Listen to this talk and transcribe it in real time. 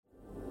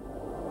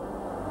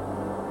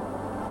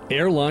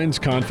Airlines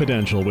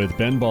Confidential with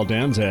Ben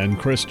Baldanza and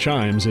Chris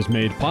Chimes is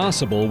made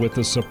possible with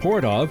the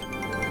support of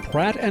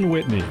Pratt &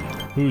 Whitney,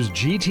 whose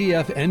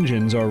GTF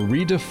engines are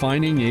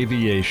redefining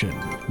aviation.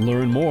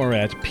 Learn more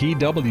at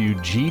pwgtf.com.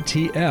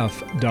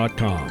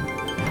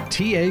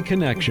 TA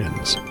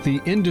Connections, the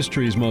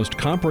industry's most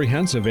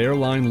comprehensive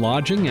airline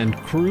lodging and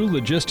crew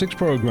logistics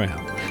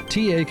program.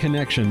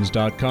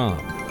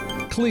 TAConnections.com.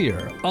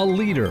 Clear, a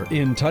leader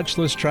in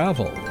touchless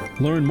travel.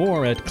 Learn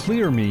more at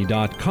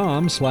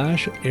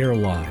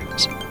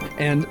clearme.com/airlines.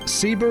 And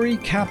Seabury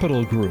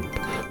Capital Group,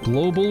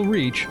 global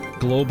reach,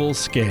 global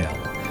scale.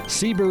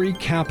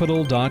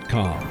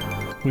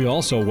 SeaburyCapital.com. We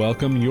also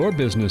welcome your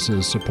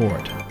business's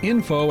support.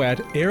 Info at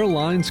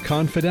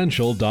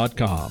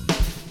airlinesconfidential.com.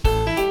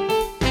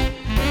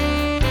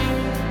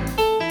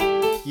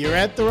 You're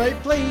at the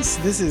right place.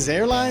 This is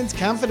Airlines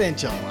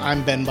Confidential.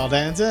 I'm Ben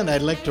Baldanza, and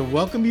I'd like to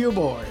welcome you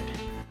aboard.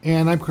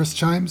 And I'm Chris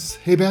Chimes.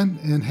 Hey, Ben,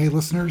 and hey,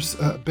 listeners.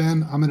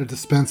 Ben, I'm going to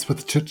dispense with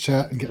the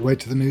chit-chat and get right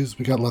to the news.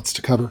 We got lots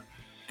to cover.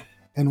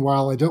 And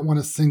while I don't want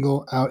to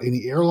single out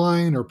any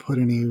airline or put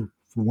any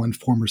one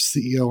former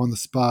CEO on the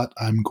spot,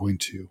 I'm going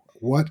to.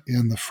 What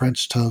in the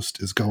French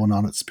toast is going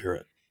on at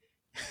Spirit?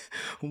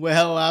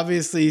 Well,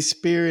 obviously,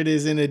 Spirit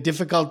is in a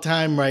difficult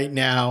time right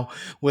now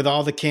with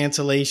all the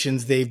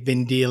cancellations they've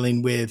been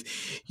dealing with.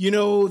 You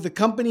know, the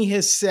company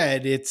has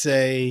said it's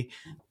a,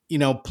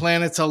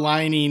 planets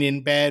aligning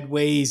in bad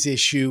ways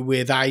issue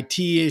with IT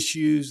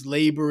issues,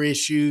 labor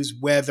issues,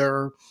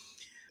 weather.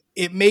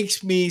 It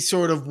makes me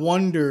sort of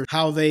wonder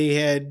how they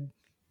had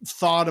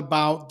thought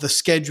about the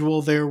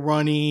schedule they're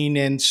running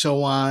and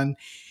so on.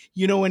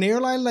 An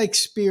airline like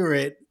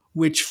Spirit,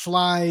 which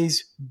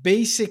flies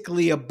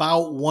basically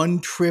about one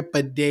trip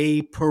a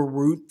day per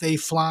route they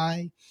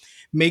fly,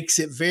 makes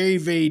it very,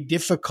 very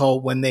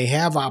difficult when they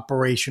have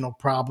operational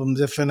problems.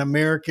 If an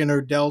American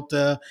or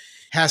Delta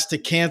has to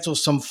cancel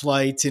some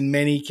flights, in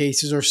many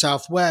cases, or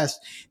Southwest,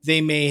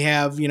 they may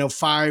have,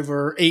 5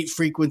 or 8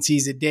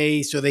 frequencies a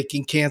day, so they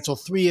can cancel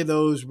 3 of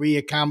those,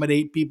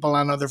 reaccommodate people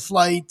on other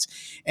flights,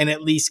 and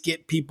at least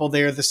get people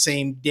there the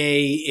same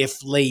day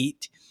if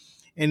late.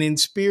 And in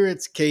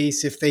Spirit's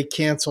case, if they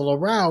cancel a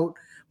route,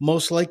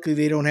 most likely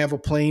they don't have a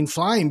plane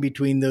flying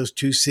between those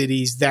two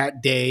cities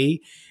that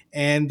day.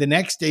 And the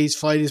next day's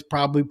flight is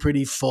probably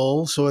pretty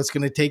full, so it's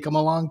going to take them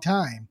a long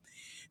time.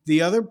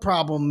 The other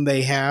problem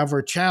they have,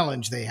 or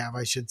challenge they have,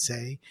 I should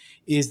say,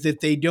 is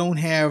that they don't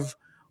have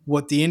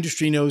what the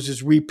industry knows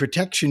as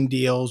reprotection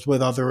deals with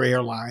other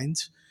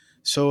airlines.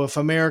 So if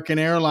American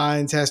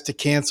Airlines has to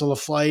cancel a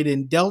flight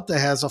and Delta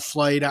has a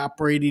flight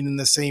operating in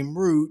the same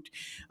route,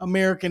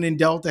 American and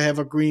Delta have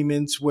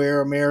agreements where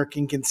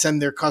American can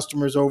send their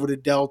customers over to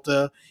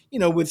Delta,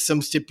 with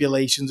some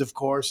stipulations, of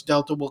course.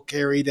 Delta will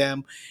carry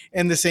them.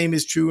 And the same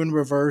is true in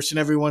reverse. And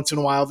every once in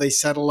a while, they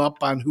settle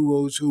up on who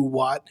owes who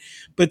what.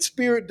 But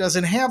Spirit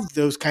doesn't have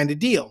those kind of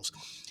deals.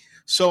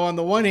 So on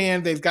the one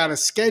hand, they've got a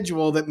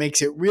schedule that makes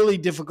it really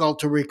difficult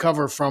to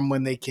recover from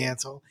when they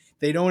cancel.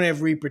 They don't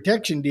have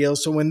reprotection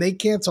deals. So when they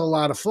cancel a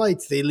lot of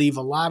flights, they leave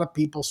a lot of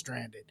people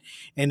stranded.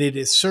 And it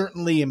has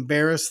certainly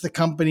embarrassed the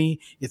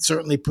company. It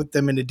certainly put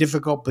them in a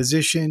difficult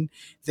position.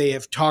 They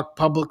have talked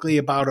publicly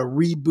about a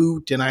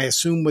reboot. And I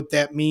assume what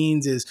that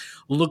means is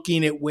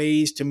looking at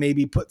ways to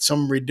maybe put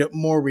some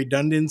more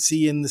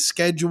redundancy in the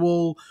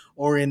schedule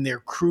or in their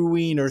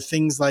crewing or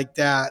things like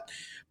that.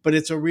 But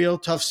it's a real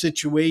tough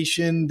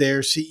situation. Their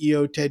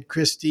CEO, Ted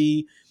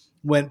Christie,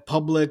 went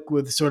public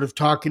with sort of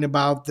talking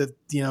about that,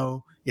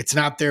 it's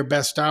not their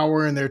best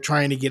hour and they're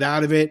trying to get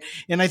out of it.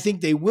 And I think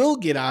they will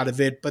get out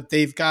of it, but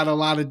they've got a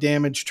lot of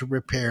damage to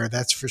repair.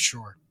 That's for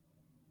sure.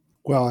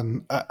 Well,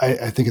 and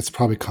I think it's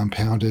probably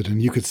compounded,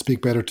 and you could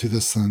speak better to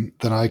this than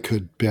I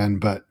could, Ben,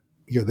 but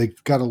they've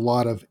got a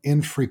lot of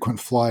infrequent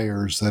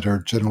flyers that are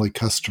generally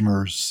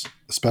customers,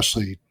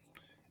 especially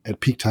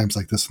at peak times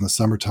like this in the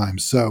summertime.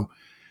 So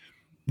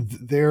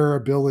their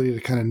ability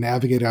to kind of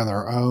navigate on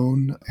their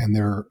own and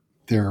their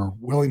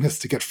willingness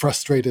to get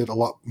frustrated a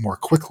lot more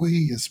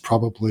quickly is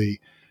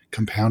probably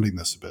compounding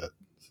this a bit.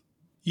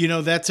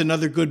 That's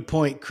another good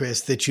point,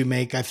 Chris, that you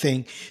make. I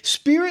think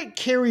Spirit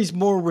carries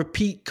more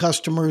repeat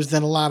customers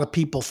than a lot of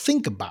people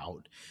think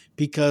about,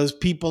 because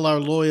people are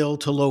loyal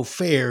to low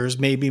fares,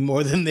 maybe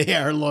more than they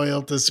are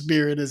loyal to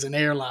Spirit as an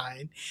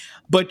airline.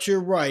 But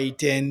you're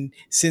right. And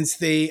since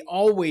they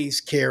always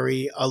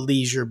carry a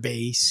leisure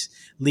base,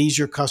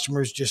 leisure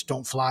customers just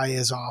don't fly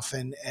as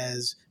often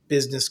as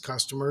business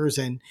customers.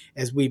 And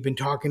as we've been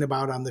talking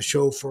about on the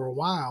show for a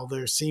while,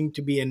 there seem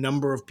to be a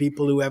number of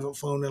people who haven't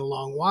flown in a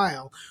long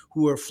while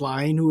who are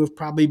flying, who have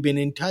probably been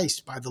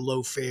enticed by the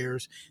low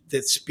fares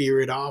that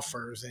Spirit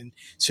offers. And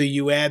so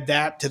you add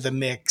that to the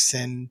mix,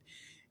 and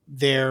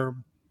their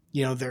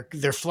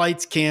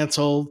flights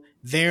canceled.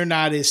 They're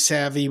not as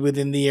savvy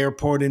within the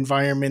airport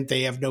environment.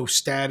 They have no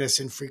status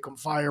in frequent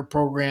flyer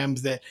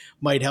programs that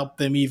might help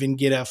them even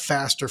get a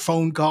faster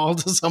phone call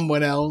to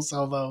someone else,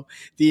 although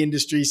the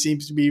industry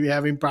seems to be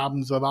having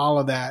problems with all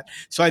of that.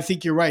 So I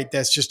think you're right.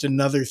 That's just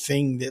another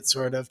thing that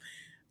sort of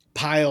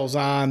piles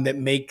on that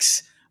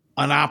makes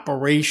an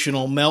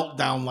operational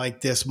meltdown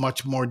like this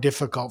much more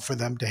difficult for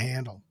them to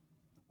handle.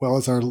 Well,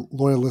 as our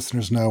loyal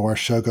listeners know, our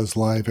show goes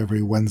live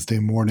every Wednesday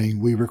morning.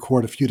 We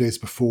record a few days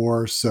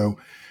before, so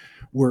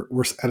we're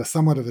at a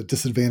somewhat of a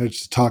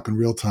disadvantage to talk in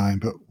real time,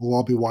 but we'll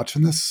all be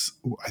watching this.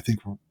 I think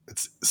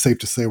it's safe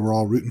to say we're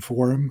all rooting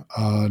for him.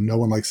 No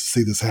one likes to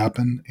see this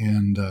happen,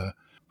 and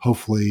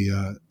hopefully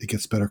it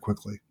gets better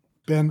quickly.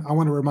 Ben, I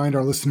want to remind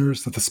our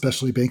listeners that the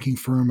specialty banking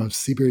firm of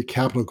Seabury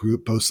Capital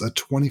Group boasts a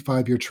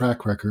 25-year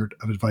track record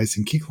of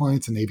advising key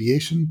clients in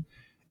aviation,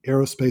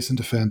 aerospace and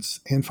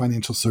defense, and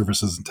financial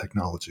services and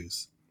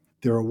technologies.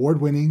 Their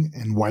award-winning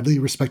and widely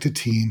respected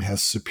team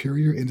has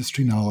superior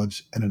industry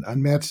knowledge and an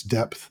unmatched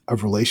depth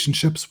of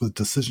relationships with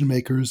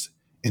decision-makers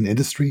in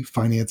industry,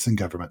 finance, and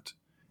government.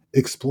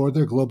 Explore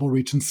their global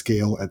reach and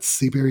scale at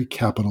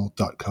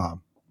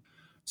seaburycapital.com.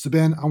 So,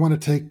 Ben, I want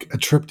to take a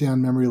trip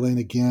down memory lane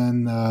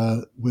again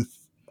with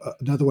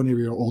another one of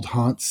your old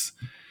haunts.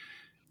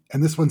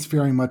 And this one's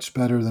faring much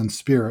better than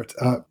Spirit.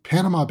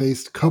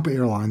 Panama-based Copa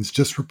Airlines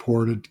just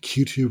reported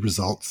Q2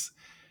 results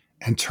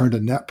and turned a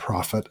net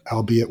profit,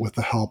 albeit with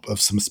the help of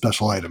some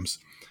special items.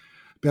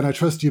 Ben, I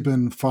trust you've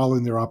been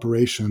following their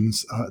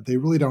operations. They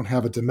really don't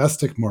have a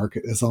domestic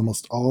market, as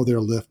almost all of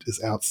their lift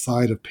is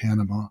outside of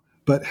Panama.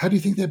 But how do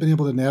you think they've been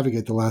able to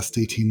navigate the last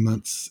 18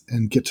 months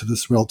and get to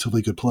this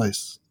relatively good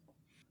place?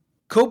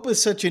 Copa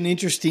is such an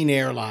interesting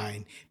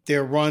airline.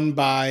 They're run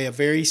by a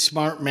very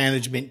smart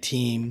management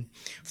team.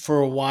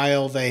 For a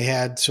while, they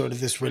had sort of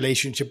this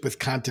relationship with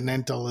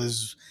Continental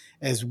as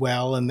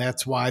well, and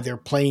that's why their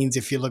planes,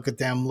 if you look at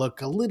them,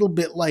 look a little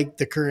bit like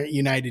the current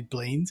United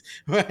planes,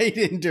 right,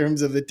 in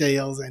terms of the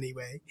tails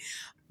anyway.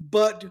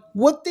 But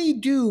what they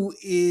do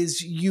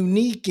is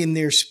unique in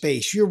their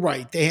space. You're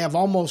right. They have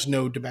almost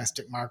no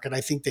domestic market.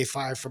 I think they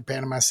fly from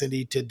Panama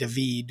City to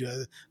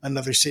David,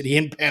 another city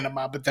in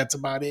Panama, but that's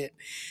about it.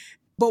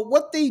 But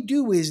what they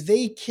do is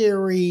they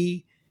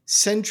carry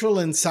Central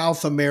and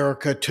South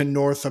America to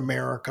North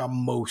America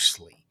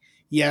mostly.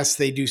 Yes,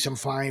 they do some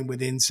flying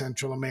within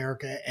Central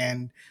America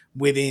and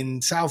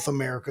within South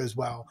America as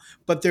well.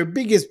 But their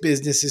biggest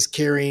business is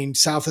carrying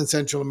South and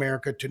Central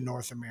America to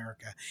North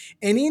America.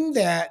 And in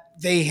that,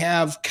 they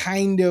have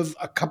kind of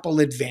a couple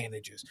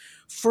advantages.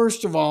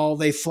 First of all,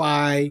 they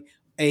fly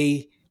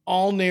a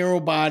all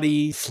narrow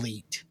body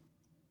fleet.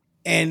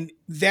 And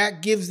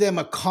that gives them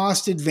a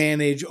cost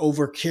advantage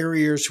over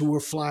carriers who are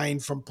flying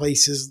from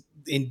places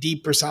in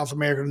deeper South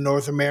America to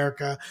North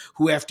America,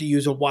 who have to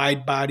use a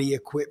wide body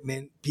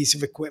piece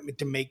of equipment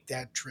to make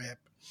that trip.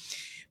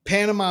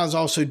 Panama is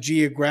also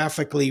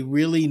geographically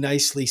really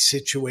nicely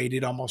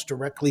situated, almost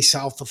directly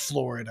south of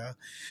Florida.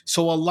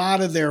 So a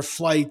lot of their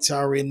flights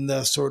are in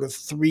the sort of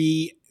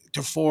 3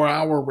 to 4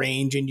 hour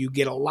range, and you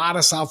get a lot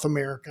of South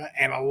America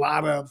and a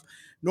lot of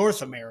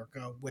North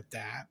America with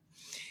that.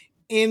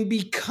 And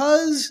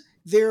because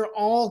they're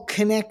all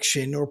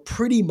connection, or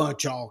pretty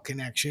much all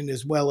connection,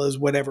 as well as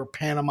whatever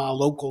Panama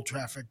local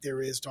traffic there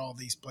is to all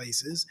these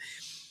places,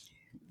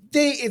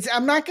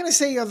 I'm not going to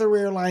say other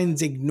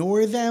airlines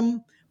ignore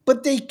them,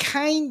 but they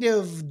kind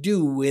of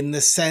do, in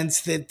the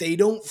sense that they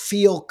don't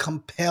feel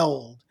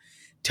compelled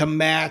to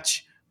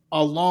match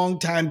a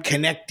long-time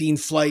connecting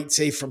flight,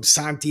 say from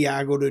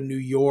Santiago to New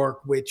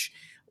York, which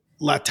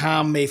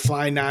LATAM may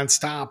fly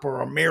nonstop or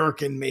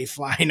American may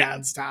fly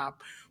nonstop.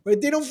 Right?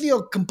 They don't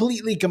feel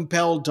completely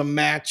compelled to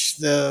match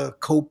the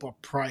Copa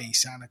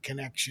price on a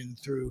connection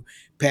through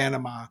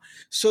Panama.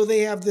 So they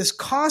have this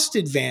cost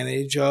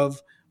advantage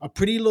of a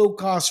pretty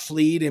low-cost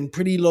fleet and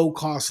pretty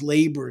low-cost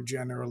labor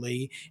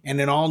generally, and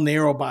an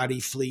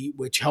all-narrow-body fleet,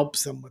 which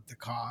helps them with the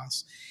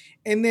cost.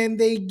 And then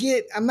they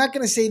get, I'm not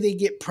going to say they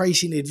get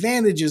pricing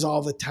advantages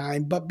all the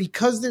time, but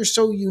because they're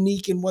so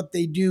unique in what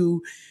they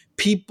do,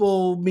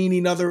 people,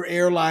 meaning other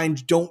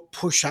airlines, don't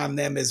push on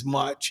them as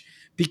much,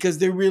 because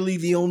they're really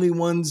the only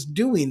ones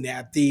doing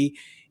that. To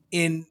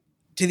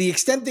the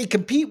extent they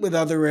compete with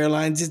other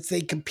airlines,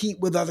 they compete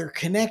with other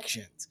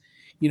connections.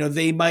 You know,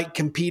 they might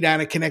compete on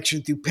a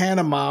connection through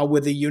Panama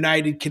with a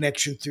United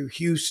connection through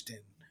Houston,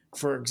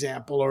 for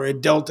example, or a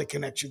Delta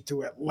connection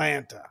through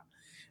Atlanta.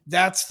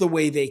 That's the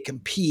way they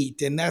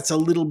compete, and that's a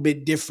little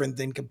bit different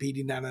than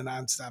competing on a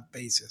nonstop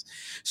basis.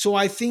 So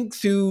I think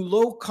through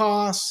low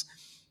costs,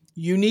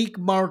 unique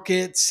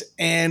markets,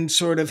 and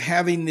sort of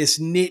having this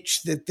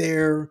niche that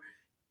they're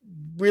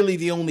really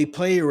the only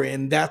player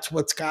in, that's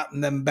what's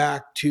gotten them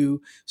back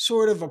to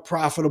sort of a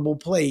profitable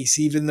place,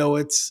 even though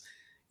it's,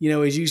 you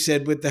know, as you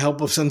said, with the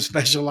help of some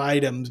special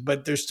items,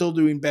 but they're still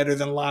doing better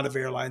than a lot of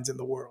airlines in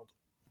the world.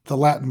 The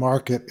Latin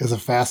market is a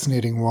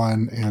fascinating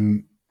one,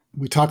 and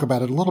we talk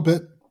about it a little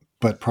bit,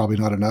 but probably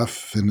not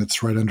enough, and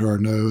it's right under our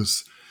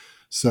nose.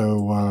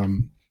 So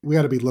we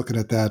got to be looking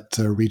at that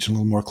region a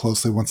little more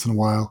closely once in a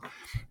while.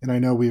 And I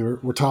know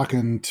we're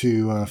talking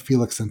to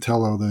Felix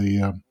Santello,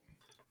 the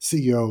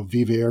CEO of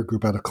Viva Air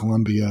Group out of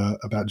Colombia,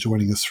 about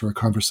joining us for a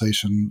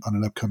conversation on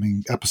an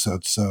upcoming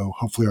episode. So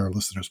hopefully our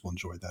listeners will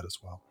enjoy that as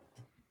well.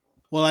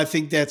 Well, I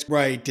think that's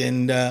right,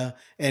 and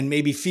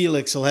maybe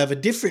Felix will have a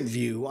different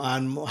view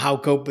on how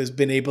Copa has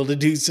been able to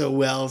do so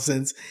well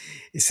since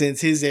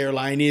his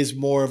airline is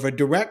more of a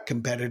direct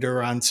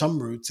competitor on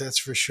some routes. That's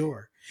for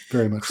sure.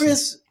 Very much so.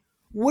 Chris,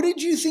 what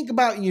did you think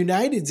about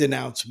United's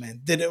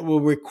announcement that it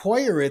will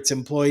require its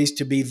employees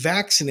to be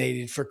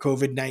vaccinated for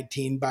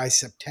COVID-19 by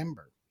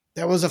September?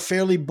 That was a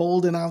fairly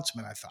bold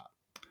announcement, I thought.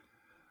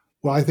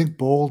 Well, I think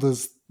bold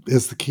is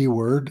the key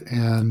word,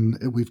 and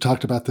we've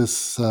talked about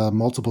this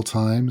multiple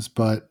times.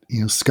 But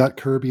Scott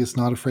Kirby is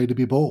not afraid to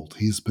be bold.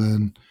 He's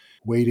been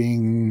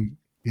waiting,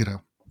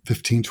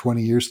 15,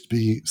 20 years to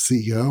be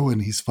CEO,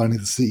 and he's finally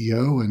the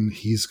CEO, and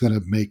he's going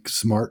to make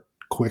smart,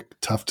 quick,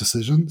 tough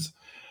decisions.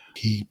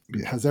 He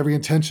has every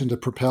intention to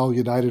propel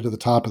United to the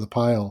top of the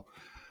pile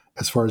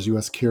as far as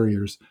U.S.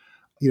 carriers.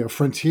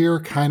 Frontier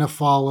kind of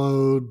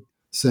followed,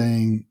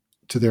 saying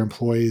to their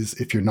employees,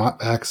 if you're not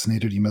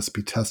vaccinated, you must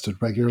be tested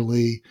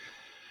regularly.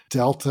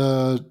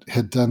 Delta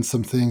had done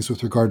some things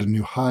with regard to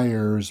new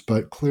hires,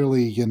 but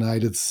clearly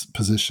United's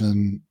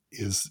position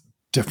is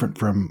different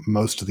from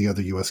most of the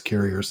other U.S.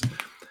 carriers.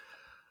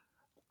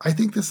 I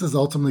think this is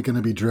ultimately going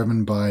to be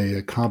driven by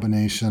a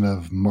combination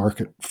of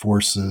market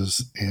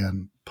forces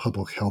and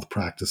public health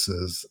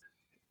practices.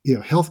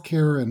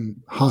 Healthcare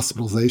and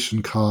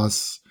hospitalization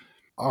costs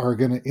are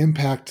going to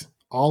impact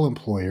all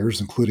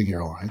employers, including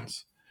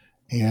airlines.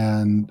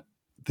 And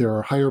there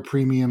are higher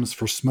premiums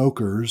for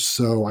smokers.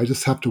 So I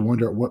just have to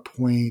wonder at what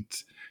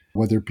point,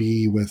 whether it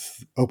be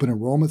with open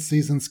enrollment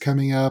seasons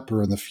coming up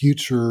or in the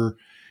future,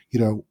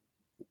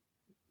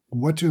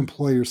 what do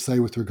employers say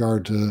with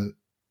regard to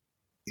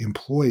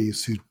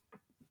employees who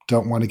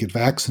don't want to get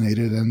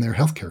vaccinated and their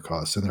healthcare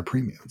costs and their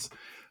premiums?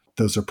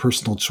 Those are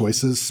personal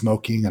choices,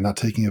 smoking and not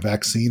taking a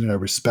vaccine, and I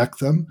respect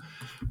them.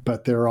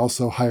 But there are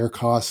also higher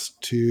costs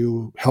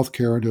to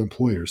healthcare and to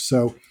employers.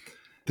 So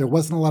there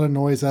wasn't a lot of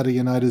noise out of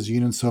United's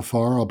union so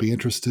far. I'll be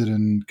interested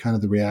in kind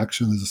of the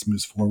reaction as this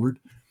moves forward.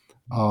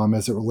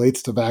 As it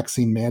relates to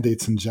vaccine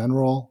mandates in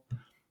general,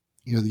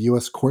 the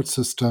U.S. court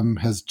system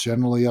has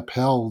generally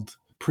upheld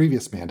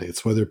previous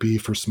mandates, whether it be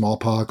for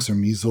smallpox or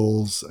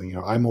measles.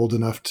 I'm old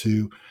enough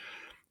to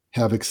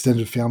have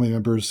extended family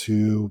members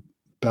who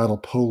battle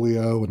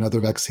polio, another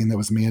vaccine that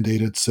was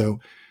mandated. So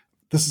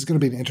this is going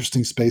to be an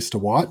interesting space to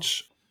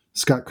watch.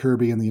 Scott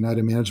Kirby and the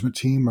United management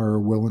team are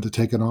willing to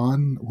take it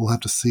on. We'll have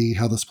to see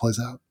how this plays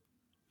out.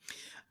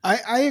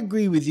 I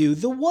agree with you.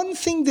 The one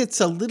thing that's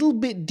a little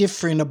bit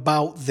different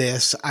about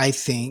this, I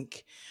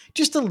think,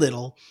 just a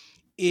little,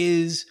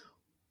 is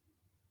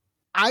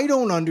I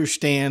don't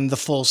understand the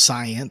full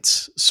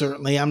science.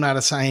 Certainly, I'm not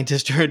a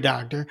scientist or a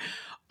doctor,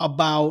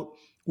 about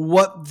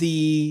what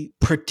the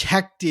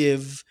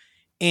protective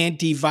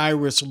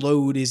antivirus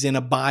load is in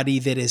a body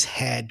that has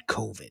had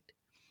COVID.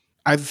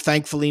 I've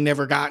thankfully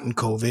never gotten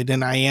COVID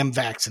and I am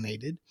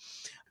vaccinated.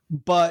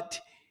 But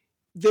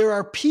there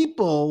are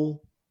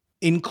people,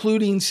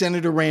 including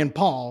Senator Rand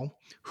Paul,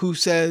 who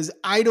says,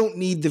 I don't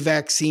need the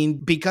vaccine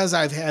because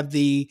I've had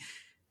the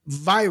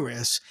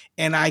virus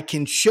and I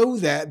can show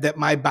that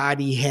my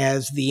body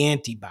has the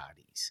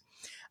antibodies.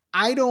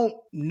 I don't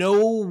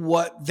know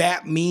what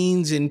that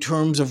means in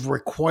terms of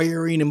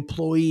requiring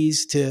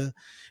employees to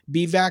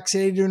be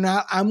vaccinated or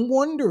not. I'm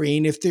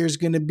wondering if there's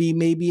going to be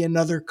maybe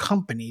another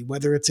company,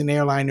 whether it's an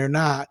airline or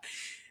not,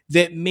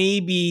 that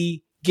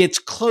maybe gets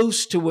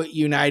close to what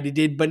United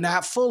did, but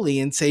not fully,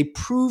 and say,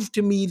 prove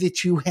to me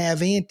that you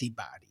have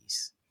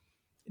antibodies,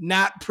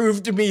 not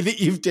prove to me that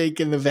you've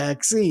taken the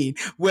vaccine.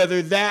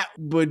 Whether that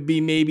would be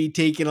maybe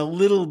taken a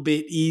little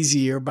bit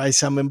easier by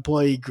some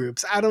employee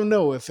groups. I don't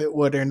know if it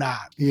would or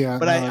not. Yeah,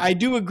 but I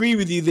do agree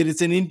with you that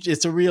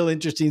it's a real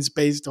interesting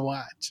space to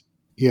watch.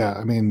 Yeah,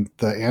 I mean,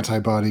 the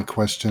antibody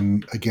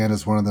question, again,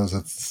 is one of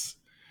those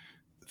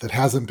that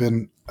hasn't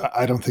been,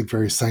 I don't think,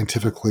 very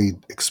scientifically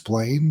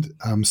explained.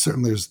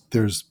 Certainly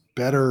there's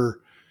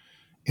better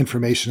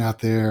information out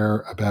there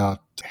about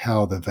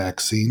how the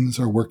vaccines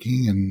are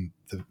working, and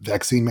the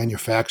vaccine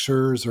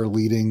manufacturers are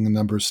leading a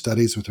number of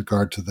studies with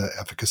regard to the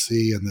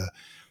efficacy and the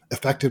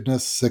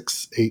effectiveness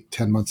 6, 8,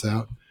 10 months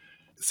out.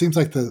 It seems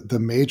like the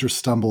major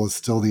stumble is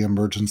still the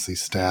emergency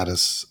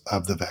status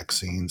of the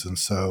vaccines. And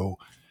so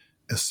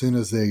as soon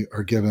as they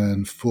are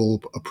given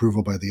full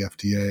approval by the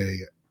FDA,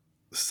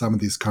 some of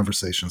these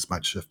conversations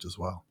might shift as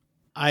well.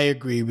 I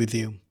agree with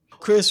you.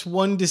 Chris,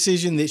 one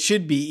decision that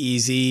should be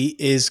easy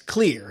is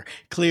Clear.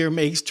 Clear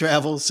makes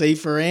travel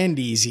safer and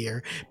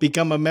easier.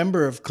 Become a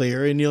member of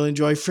Clear and you'll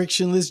enjoy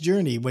frictionless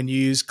journey when you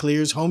use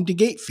Clear's Home to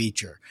Gate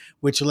feature,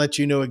 which lets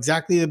you know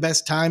exactly the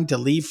best time to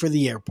leave for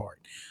the airport.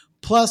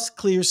 Plus,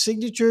 Clear's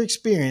signature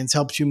experience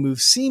helps you move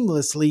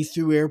seamlessly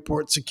through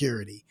airport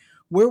security.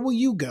 Where will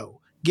you go?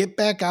 Get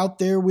back out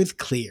there with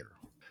Clear.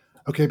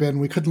 Okay, Ben,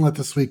 we couldn't let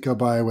this week go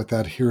by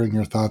without hearing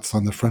your thoughts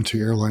on the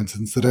Frontier Airlines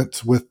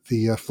incident with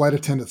the flight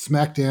attendant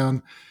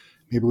smackdown.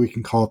 Maybe we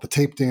can call it the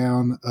tape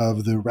down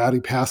of the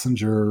rowdy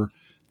passenger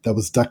that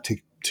was duct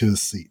taped to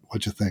his seat.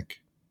 What'd you think?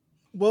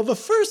 Well, the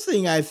first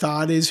thing I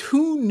thought is,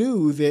 who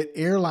knew that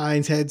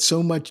airlines had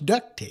so much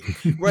duct tape,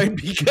 right?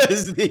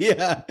 Because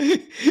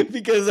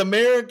because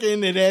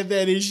American had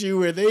that issue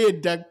where they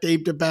had duct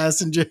taped a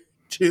passenger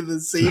to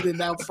the seat, and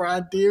now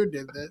Frontier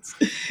did this.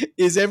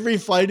 Is every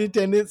flight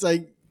attendant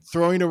like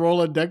throwing a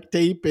roll of duct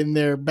tape in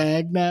their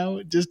bag now,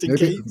 just in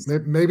case?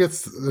 Maybe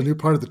it's a new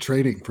part of the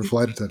training for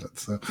flight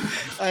attendants. So.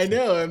 I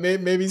know.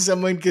 Maybe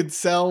someone could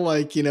sell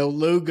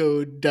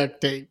logo duct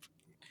tape.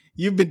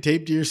 You've been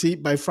taped to your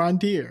seat by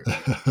Frontier.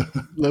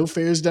 Low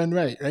fares done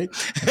right?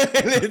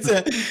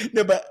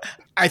 But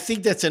I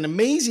think that's an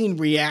amazing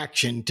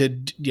reaction to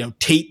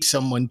tape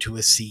someone to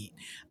a seat.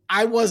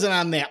 I wasn't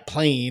on that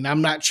plane.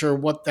 I'm not sure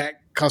what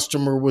that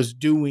customer was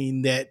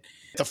doing that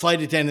the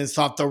flight attendants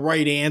thought the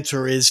right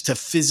answer is to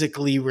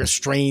physically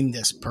restrain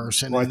this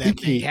person, and that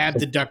they had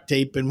the duct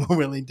tape and were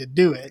willing to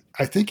do it.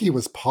 I think he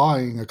was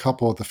pawing a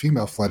couple of the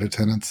female flight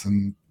attendants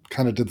and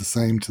kind of did the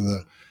same to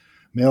the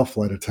male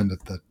flight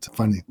attendant that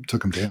finally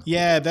took him down.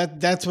 Yeah,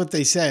 that's what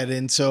they said.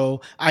 And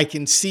so I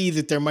can see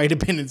that there might have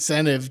been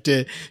incentive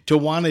to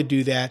want to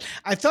do that.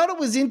 I thought it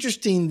was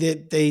interesting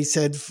that they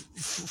said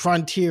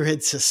Frontier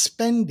had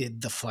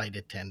suspended the flight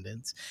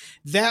attendants.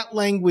 That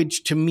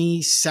language to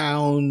me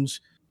sounds,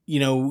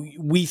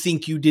 we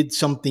think you did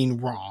something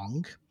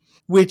wrong,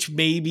 which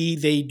maybe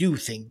they do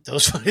think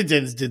those flight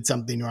attendants did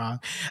something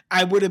wrong.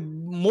 I would have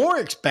more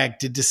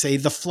expected to say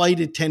the flight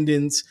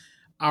attendants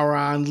are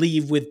on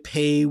leave with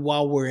pay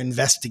while we're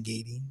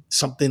investigating,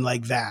 something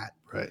like that.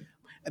 Right.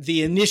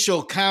 The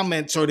initial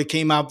comment sort of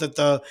came out that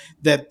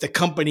the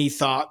company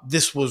thought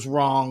this was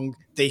wrong.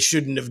 They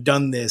shouldn't have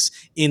done this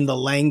in the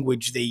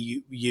language they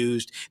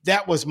used.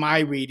 That was my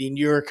reading.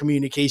 You're a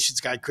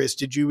communications guy, Chris.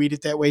 Did you read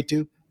it that way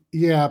too?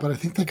 Yeah, but I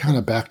think they kind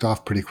of backed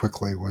off pretty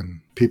quickly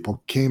when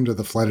people came to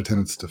the flight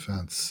attendant's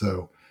defense.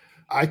 So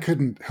I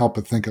couldn't help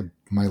but think of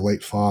my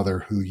late father,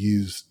 who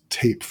used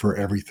tape for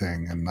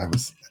everything. And I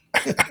was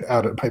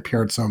out at my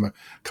parents' home a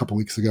couple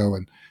weeks ago,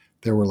 and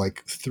there were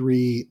like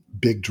 3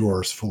 big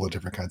drawers full of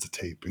different kinds of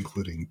tape,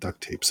 including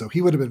duct tape. So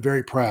he would have been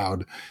very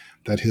proud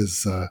that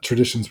his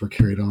traditions were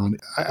carried on.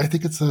 I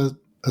think it's a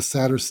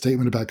sadder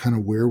statement about kind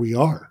of where we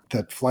are,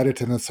 that flight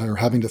attendants are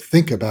having to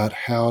think about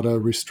how to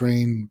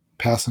restrain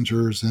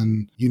passengers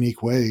in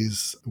unique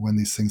ways when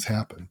these things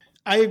happen.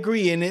 I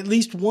agree. And at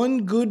least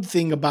one good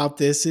thing about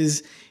this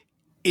is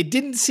it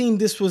didn't seem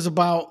this was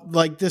about,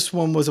 like this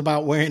one was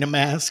about wearing a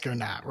mask or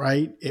not,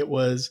 right? It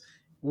was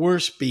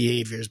worse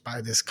behaviors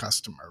by this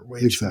customer,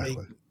 which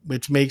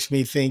makes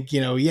me think,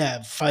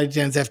 flight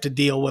attendants have to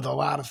deal with a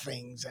lot of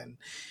things.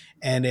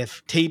 And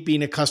if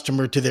taping a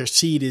customer to their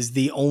seat is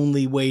the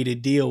only way to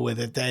deal with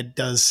it, that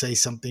does say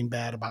something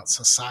bad about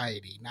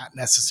society, not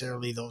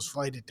necessarily those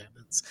flight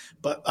attendants,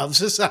 but of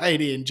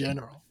society in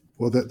general.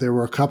 Well, there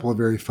were a couple of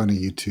very funny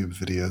YouTube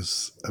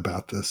videos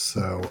about this.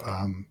 So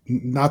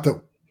not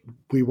that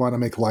we want to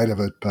make light of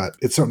it, but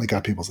it certainly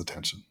got people's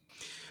attention.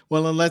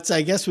 Well, and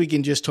I guess we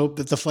can just hope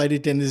that the flight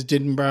attendants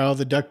didn't borrow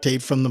the duct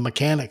tape from the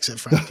mechanics at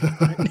Frontier.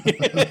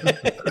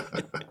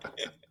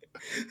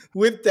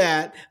 With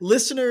that,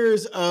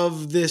 listeners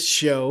of this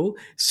show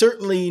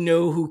certainly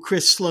know who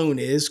Chris Sloan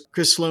is.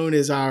 Chris Sloan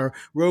is our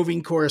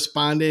roving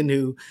correspondent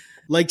who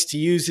likes to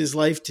use his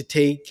life to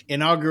take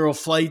inaugural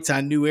flights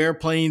on new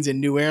airplanes and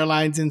new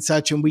airlines and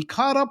such. And we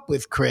caught up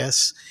with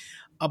Chris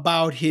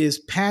about his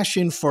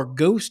passion for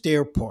ghost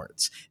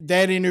airports.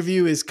 That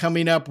interview is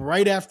coming up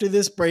right after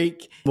this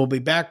break. We'll be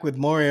back with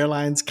more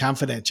Airlines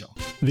Confidential.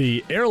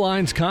 The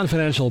Airlines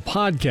Confidential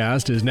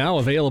podcast is now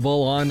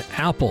available on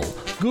Apple,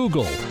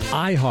 Google,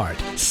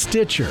 iHeart,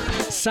 Stitcher,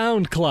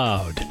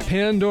 SoundCloud,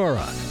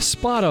 Pandora,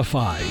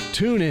 Spotify,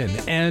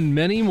 TuneIn, and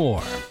many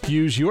more.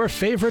 Use your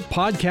favorite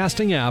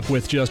podcasting app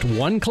with just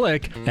one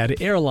click at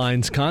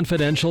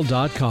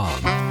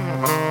airlinesconfidential.com.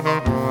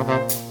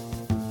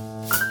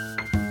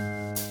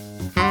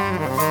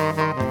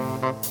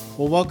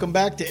 Well, welcome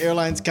back to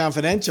Airlines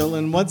Confidential,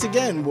 and once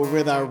again, we're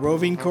with our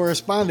roving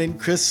correspondent,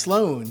 Chris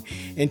Sloan,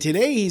 and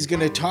today he's going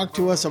to talk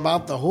to us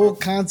about the whole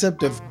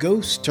concept of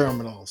ghost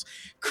terminals.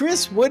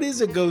 Chris, what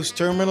is a ghost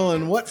terminal,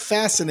 and what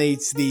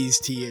fascinates these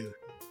to you?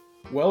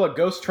 Well, a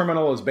ghost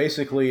terminal is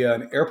basically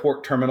an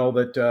airport terminal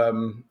that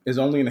is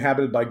only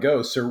inhabited by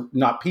ghosts, or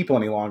not people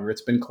any longer.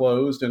 It's been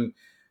closed, and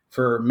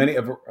for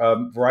a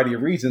variety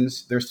of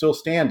reasons, they're still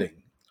standing.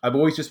 I've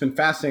always just been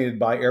fascinated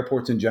by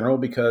airports in general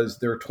because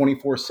they're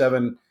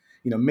 24/7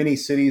 mini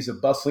cities of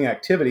bustling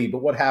activity.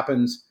 But what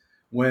happens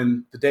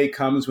when the day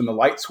comes when the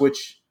light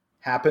switch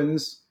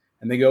happens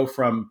and they go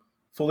from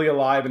fully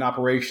alive and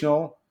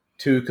operational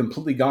to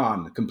completely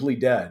gone, completely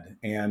dead?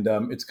 And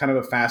it's kind of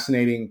a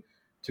fascinating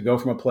to go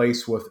from a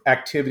place with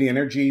activity,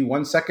 energy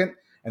 1 second,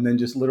 and then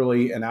just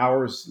literally an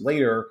hours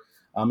later,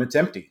 it's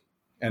empty.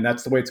 And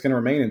that's the way it's going to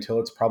remain until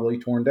it's probably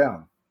torn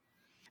down.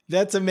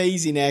 That's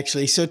amazing,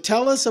 actually. So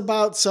tell us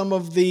about some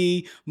of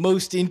the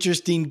most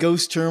interesting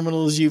ghost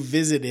terminals you've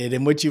visited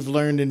and what you've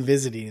learned in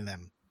visiting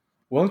them.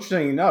 Well,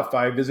 interestingly enough,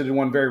 I visited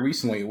one very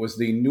recently. It was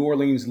the New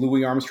Orleans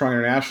Louis Armstrong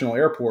International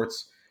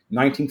Airport's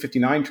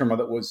 1959 terminal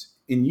that was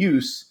in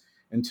use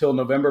until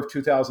November of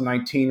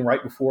 2019,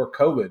 right before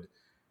COVID.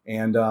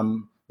 And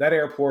that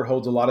airport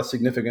holds a lot of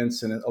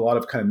significance and a lot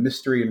of kind of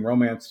mystery and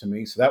romance to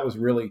me. So that was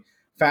really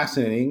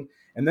fascinating.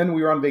 And then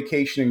we were on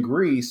vacation in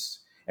Greece,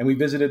 and we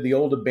visited the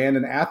old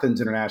abandoned Athens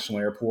International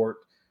Airport,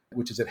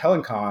 which is at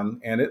Helinkon.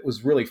 And it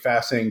was really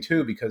fascinating,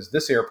 too, because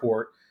this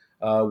airport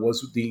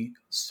was the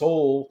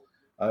sole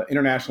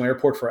international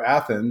airport for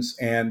Athens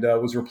and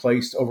was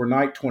replaced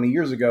overnight 20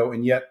 years ago.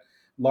 And yet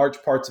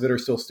large parts of it are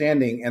still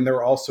standing. And there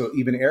are also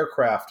even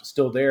aircraft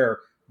still there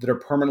that are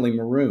permanently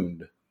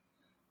marooned.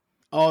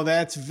 Oh,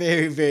 that's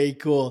very, very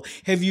cool.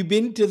 Have you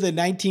been to the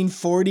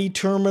 1940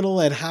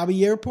 terminal at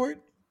Hobby Airport?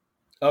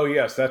 Oh,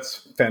 yes,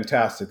 that's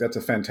fantastic. That's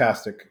a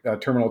fantastic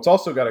terminal. It's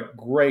also got a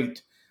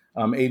great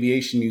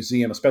aviation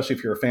museum, especially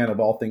if you're a fan of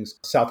all things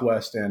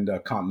Southwest and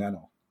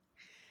Continental.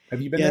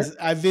 Have you been there? Yes,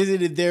 I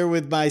visited there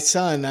with my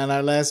son on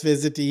our last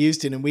visit to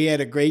Houston, and we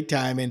had a great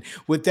time. And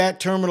with that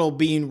terminal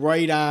being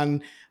right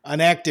on an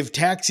active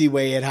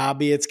taxiway at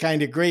Hobby, it's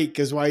kind of great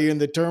because while you're in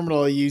the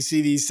terminal, you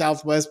see these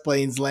Southwest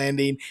planes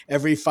landing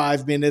every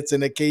 5 minutes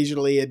and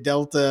occasionally a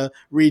Delta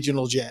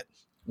regional jet.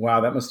 Wow,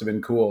 that must have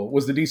been cool.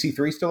 Was the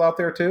DC-3 still out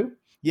there too?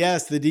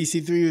 Yes, the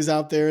DC-3 was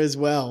out there as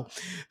well.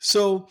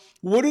 So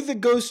what are the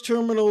ghost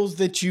terminals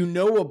that you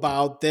know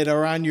about that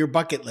are on your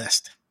bucket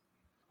list?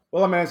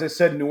 Well, I mean, as I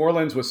said, New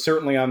Orleans was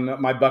certainly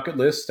on my bucket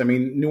list. I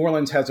mean, New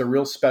Orleans has a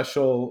real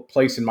special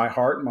place in my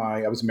heart.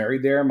 I was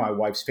married there. My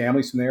wife's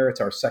family's from there. It's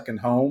our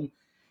second home.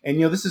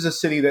 And, this is a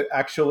city that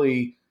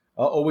actually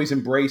always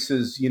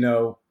embraces,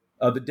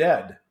 the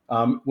dead.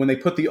 When they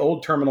put the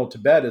old terminal to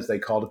bed, as they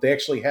called it, they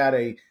actually had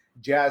a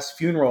jazz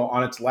funeral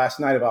on its last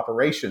night of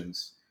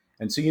operations.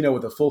 And so,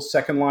 with a full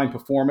second line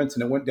performance,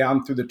 and it went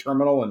down through the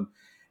terminal,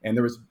 and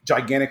there was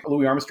gigantic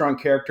Louis Armstrong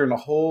character and a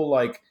whole,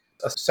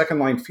 a second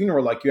line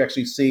funeral like you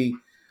actually see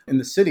in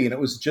the city. And it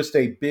was just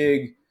a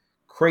big,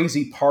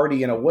 crazy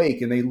party and a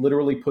wake. And they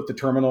literally put the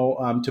terminal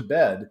to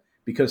bed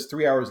because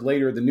 3 hours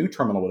later, the new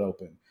terminal would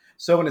open.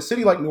 So in a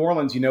city like New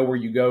Orleans, where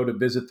you go to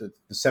visit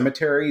the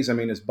cemeteries. I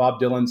mean, as Bob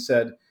Dylan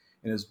said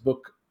in his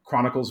book,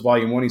 Chronicles,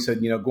 Volume 1, he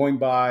said, going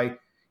by,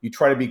 you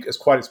try to be as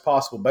quiet as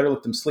possible. Better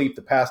let them sleep.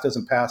 The past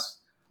doesn't pass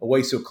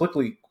away so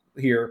quickly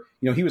here.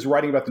 He was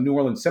writing about the New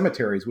Orleans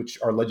cemeteries, which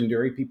are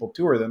legendary. People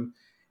tour them.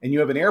 And you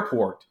have an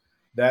airport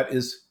that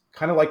is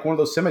kind of like one of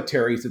those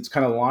cemeteries that's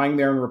kind of lying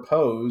there in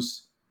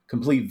repose,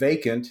 complete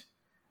vacant,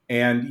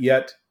 and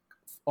yet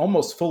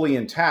almost fully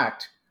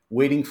intact,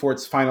 waiting for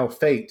its final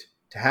fate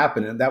to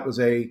happen. And that was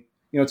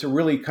it's a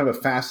really kind of a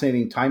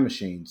fascinating time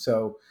machine.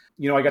 So,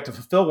 I got to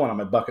fulfill one on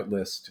my bucket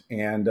list.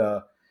 And,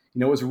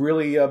 it was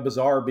really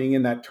bizarre being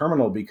in that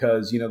terminal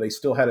because, they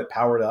still had it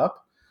powered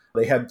up.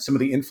 They had some of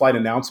the in-flight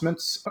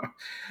announcements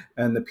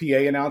and the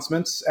PA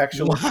announcements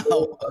actually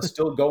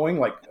still going,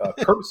 like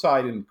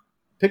curbside and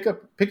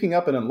picking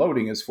up and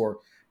unloading is for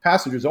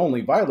passengers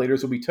only.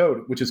 Violators will be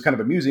towed, which is kind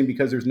of amusing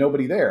because there's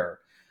nobody there.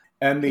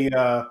 And the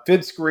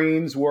FID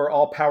screens were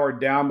all powered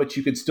down, but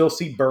you could still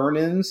see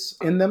burn-ins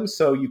in them.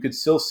 So you could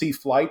still see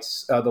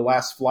flights. The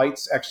last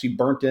flights actually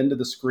burnt into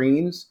the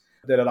screens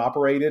that had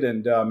operated.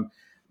 And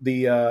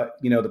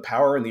the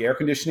power and the air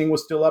conditioning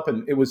was still up.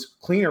 And it was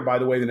cleaner, by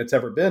the way, than it's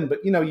ever been.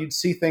 But, you'd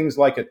see things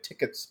like a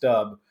ticket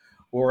stub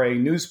or a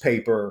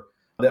newspaper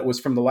that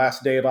was from the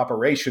last day of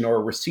operation or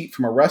a receipt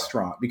from a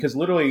restaurant, because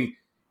literally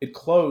it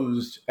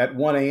closed at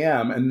 1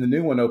 a.m. and the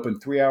new one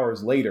opened 3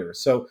 hours later.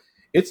 So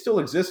it still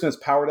exists and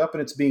it's powered up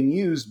and it's being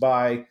used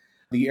by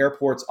the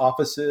airport's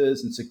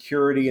offices and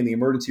security and the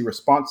emergency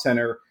response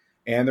center.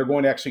 And they're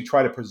going to actually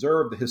try to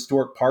preserve the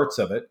historic parts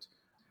of it.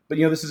 But,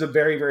 this is a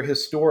very, very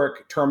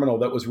historic terminal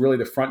that was really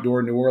the front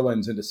door of New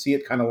Orleans. And to see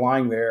it kind of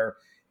lying there,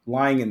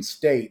 lying in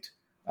state,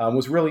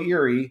 was really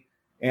eerie.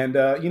 And,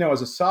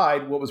 as a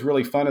side, what was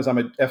really fun is I'm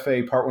a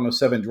FAA Part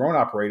 107 drone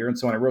operator. And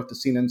so when I wrote the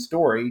CNN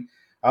story,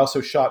 I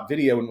also shot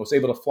video and was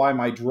able to fly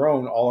my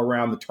drone all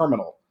around the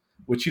terminal,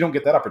 which you don't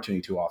get that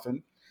opportunity too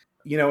often.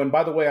 And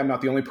by the way, I'm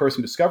not the only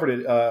person who discovered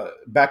it.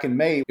 Back in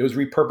May, it was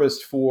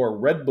repurposed for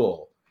Red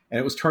Bull, and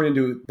it was turned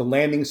into the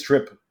landing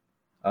strip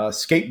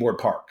skateboard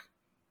park.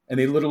 And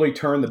they literally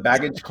turned the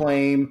baggage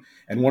claim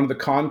and one of the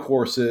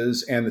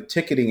concourses and the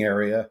ticketing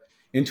area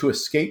into a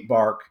skate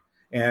park.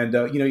 And,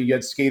 you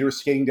had skaters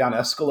skating down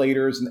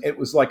escalators, and it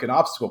was like an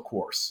obstacle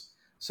course.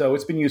 So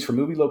it's been used for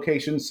movie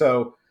locations.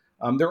 So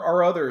there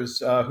are others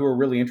who are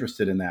really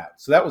interested in that.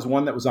 So that was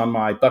one that was on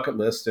my bucket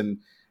list, and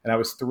I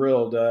was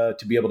thrilled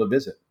to be able to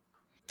visit.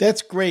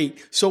 That's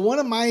great. So one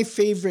of my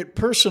favorite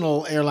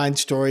personal airline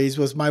stories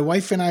was my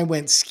wife and I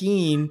went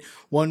skiing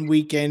one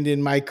weekend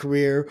in my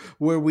career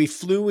where we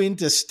flew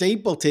into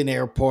Stapleton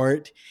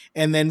Airport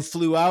and then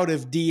flew out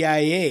of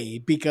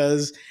DIA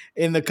because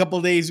in the couple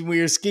of days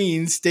we were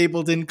skiing,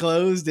 Stapleton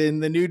closed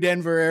and the new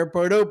Denver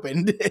airport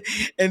opened.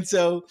 And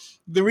so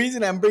the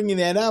reason I'm bringing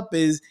that up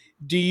is,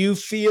 do you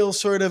feel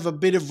sort of a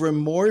bit of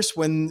remorse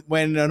when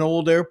an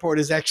old airport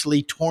is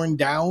actually torn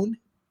down?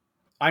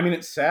 I mean,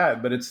 it's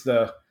sad, but it's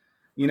the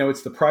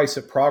price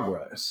of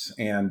progress.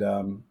 And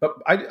but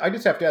I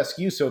just have to ask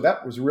you, so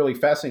that was really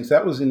fascinating. So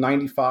that was in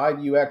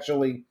 95. You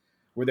actually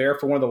were there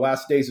for one of the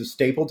last days of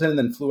Stapleton and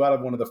then flew out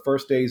of one of the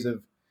first days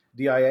of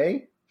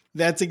DIA?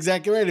 That's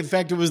exactly right. In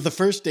fact, it was the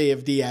first day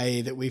of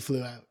DIA that we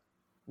flew out.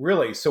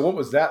 Really? So what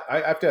was that?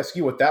 I have to ask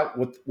you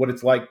what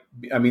it's like.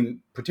 I mean,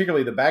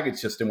 particularly the baggage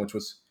system, which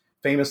was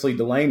famously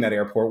delaying that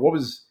airport.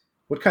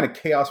 What kind of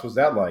chaos was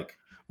that like?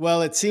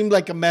 Well, it seemed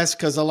like a mess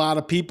because a lot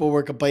of people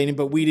were complaining,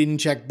 but we didn't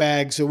check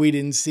bags, so we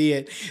didn't see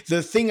it.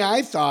 The thing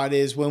I thought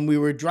is when we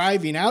were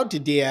driving out to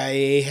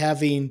DIA,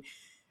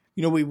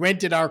 we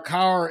rented our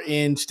car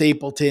in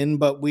Stapleton,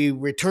 but we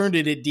returned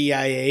it at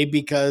DIA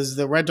because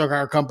the rental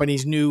car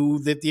companies knew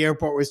that the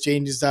airport was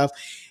changing stuff.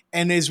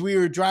 And as we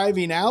were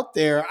driving out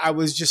there, I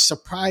was just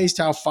surprised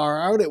how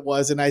far out it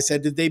was. And I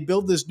said, did they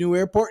build this new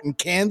airport in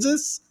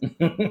Kansas?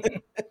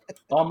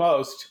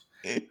 Almost.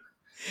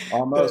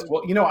 Well,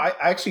 I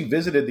actually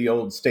visited the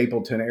old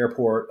Stapleton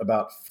Airport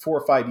about 4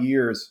 or 5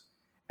 years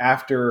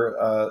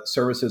after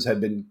services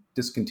had been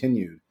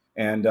discontinued.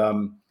 And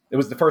it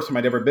was the first time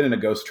I'd ever been in a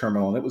ghost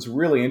terminal. And it was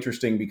really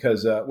interesting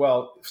because,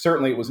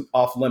 certainly it was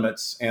off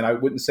limits. And I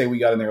wouldn't say we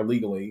got in there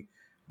legally,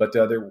 but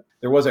there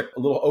was a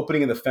little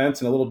opening in the fence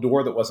and a little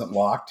door that wasn't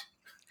locked.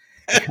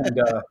 And,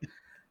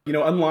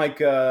 unlike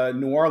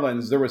New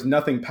Orleans, there was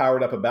nothing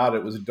powered up about it.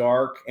 It was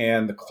dark,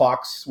 and the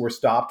clocks were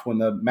stopped when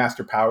the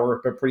master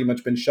power had pretty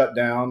much been shut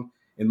down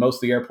in most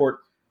of the airport.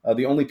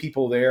 The only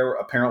people there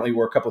apparently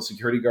were a couple of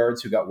security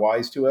guards who got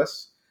wise to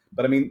us.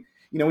 But I mean,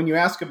 when you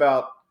ask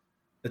about,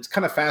 it's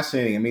kind of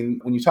fascinating. I mean,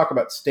 when you talk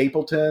about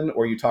Stapleton,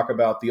 or you talk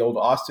about the old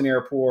Austin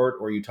airport,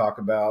 or you talk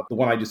about the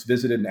one I just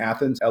visited in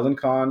Athens,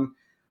 Elencon,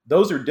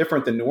 those are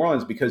different than New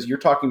Orleans because you're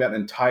talking about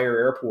an entire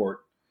airport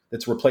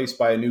that's replaced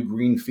by a new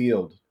green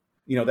field.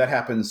 That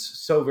happens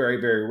so very,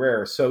 very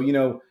rare. So,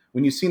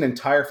 when you see an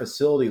entire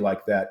facility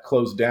like that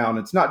closed down,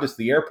 it's not just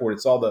the airport,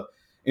 it's all the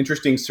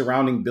interesting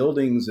surrounding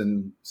buildings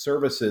and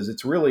services.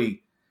 It's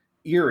really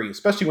eerie,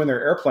 especially when there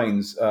are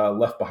airplanes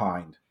left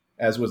behind,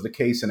 as was the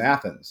case in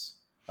Athens.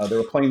 There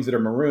were planes that are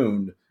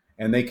marooned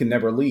and they can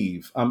never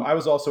leave. I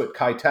was also at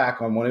Kai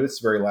Tak on one of its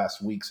very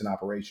last weeks in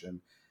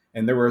operation.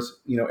 And there was,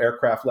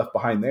 aircraft left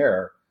behind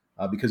there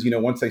because,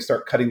 once they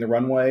start cutting the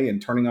runway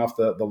and turning off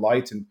the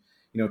lights and,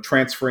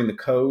 transferring the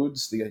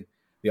codes, the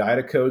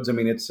IATA codes. I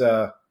mean, it's,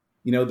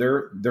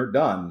 they're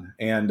done.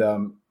 And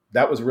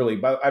that was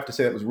really, I have to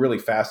say, that was really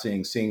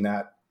fascinating seeing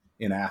that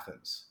in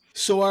Athens.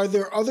 So are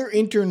there other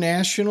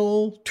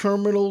international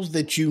terminals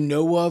that you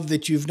know of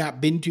that you've not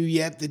been to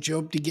yet that you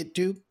hope to get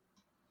to?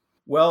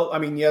 Well, I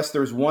mean, yes,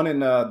 there's one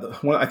in,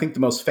 I think the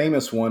most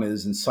famous one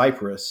is in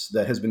Cyprus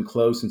that has been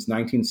closed since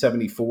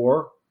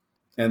 1974.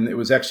 And it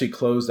was actually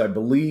closed, I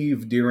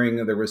believe,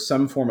 there was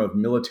some form of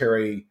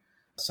military,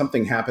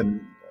 something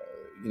happened,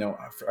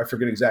 I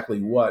forget exactly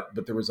what,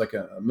 but there was like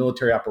a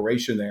military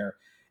operation there.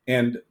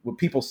 And what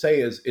people say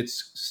is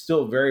it's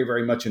still very,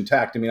 very much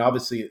intact. I mean,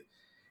 obviously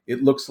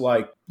it looks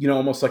like,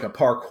 almost like a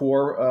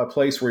parkour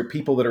place where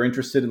people that are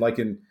interested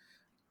in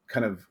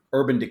kind of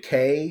urban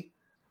decay.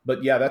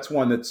 But yeah, that's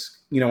one that's,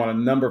 on a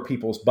number of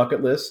people's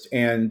bucket list.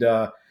 And,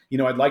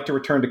 I'd like to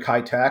return to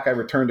Kai Tak. I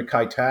returned to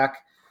Kai Tak,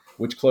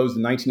 which closed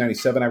in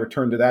 1997. I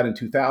returned to that in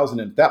 2000.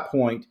 And at that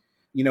point,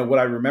 what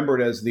I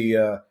remembered as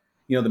the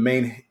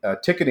main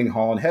ticketing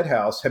hall and head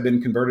house had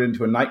been converted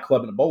into a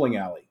nightclub and a bowling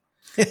alley.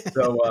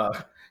 So,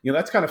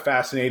 that's kind of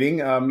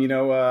fascinating.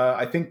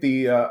 I think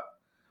the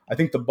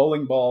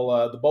bowling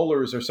ball, the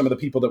bowlers are some of the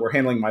people that were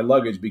handling my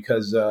luggage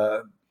because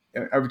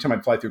every time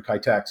I'd fly through Kai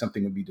Tak,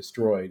 something would be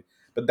destroyed.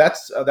 But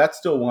that's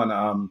still one,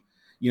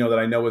 that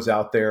I know is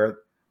out there,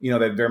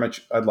 that very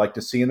much I'd like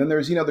to see. And then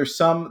there's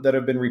some that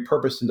have been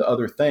repurposed into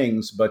other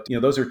things, but,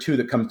 those are two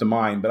that come to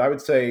mind. But I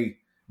would say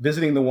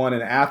visiting the one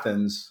in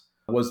Athens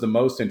was the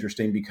most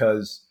interesting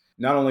because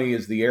not only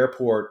is the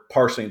airport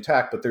partially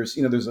intact, but there's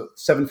a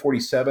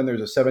 747,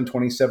 there's a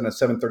 727, a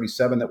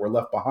 737 that were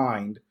left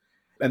behind.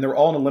 And they're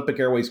all in Olympic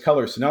Airways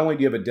colors. So not only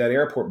do you have a dead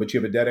airport, but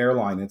you have a dead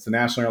airline. It's the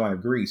national airline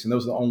of Greece. And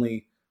those are the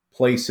only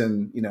place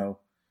in,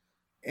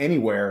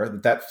 anywhere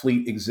that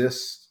fleet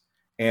exists,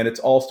 and it's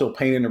all still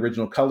painted in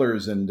original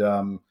colors. And,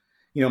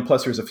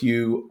 plus there's a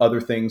few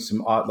other things,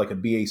 some odd, like a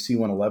BAC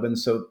 111.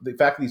 So the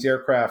fact that these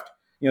aircraft,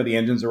 the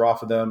engines are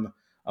off of them.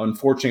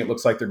 Unfortunately, it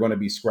looks like they're going to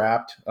be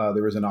scrapped.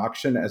 There was an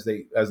auction as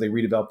they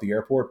redevelop the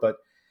airport, but,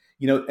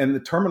 and the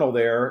terminal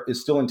there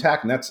is still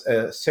intact. And that's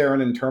a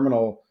Saarinen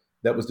terminal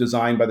that was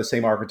designed by the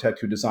same architect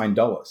who designed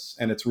Dulles.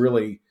 And it's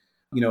really,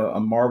 a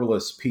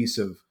marvelous piece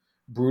of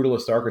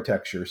brutalist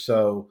architecture.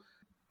 So,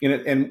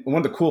 and one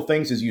of the cool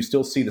things is you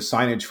still see the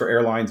signage for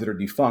airlines that are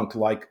defunct,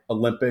 like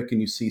Olympic, and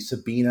you see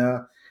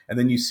Sabina, and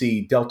then you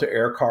see Delta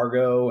Air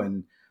Cargo,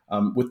 and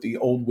with the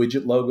old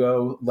widget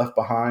logo left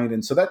behind.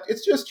 And so that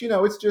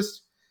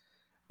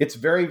it's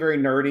very, very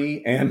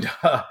nerdy. And,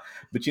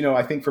 but,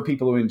 I think for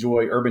people who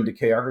enjoy urban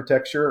decay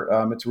architecture,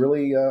 it's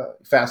really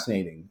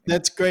fascinating.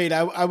 That's great.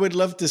 I would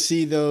love to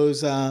see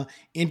those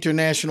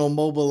international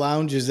mobile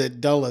lounges at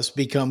Dulles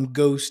become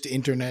ghost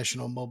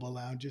international mobile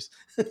lounges.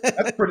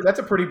 That's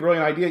a pretty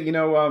brilliant idea.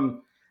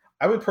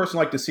 I would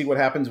personally like to see what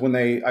happens when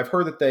I've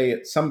heard that they,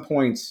 at some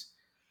points,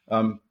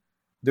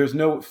 there's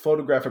no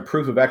photographic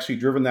proof of actually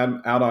driven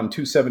them out on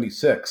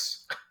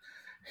 276,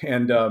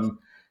 and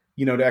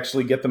to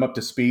actually get them up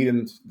to speed.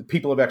 And the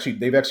people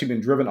they've actually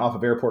been driven off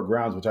of airport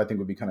grounds, which I think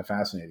would be kind of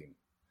fascinating.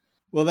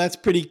 Well, that's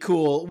pretty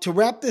cool. To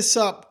wrap this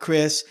up,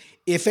 Chris,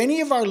 if any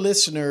of our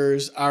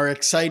listeners are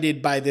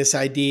excited by this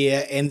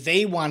idea and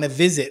they want to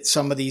visit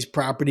some of these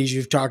properties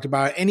you've talked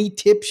about, any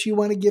tips you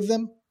want to give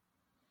them?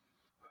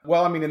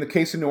 Well, I mean, in the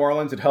case of New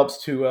Orleans, it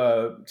helps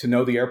to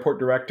know the airport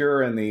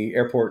director and the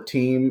airport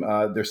team.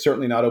 They're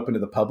certainly not open to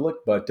the public,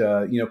 but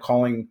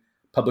calling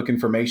public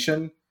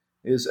information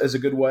is a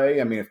good way.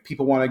 I mean, if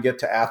people want to get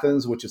to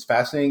Athens, which is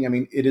fascinating, I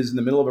mean, it is in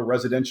the middle of a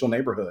residential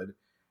neighborhood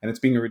and it's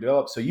being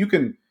redeveloped. So you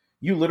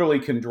literally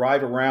can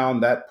drive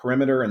around that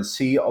perimeter and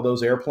see all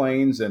those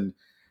airplanes and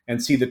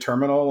see the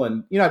terminal.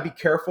 And, I'd be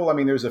careful. I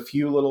mean, there's a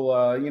few little,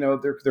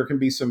 there can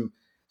be some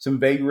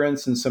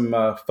vagrants and some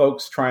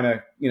folks trying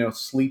to,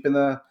 sleep in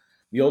the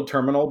old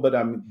terminal. But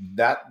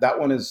that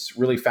one is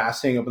really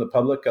fascinating open to the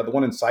public. The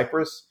one in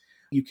Cyprus,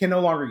 you can no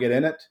longer get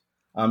in it.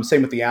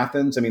 Same with the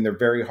Athens. I mean, they're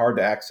very hard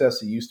to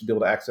access. You used to be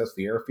able to access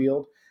the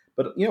airfield.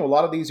 But, a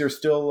lot of these are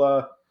still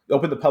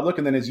open to the public.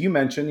 And then, as you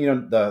mentioned,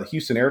 the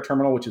Houston Air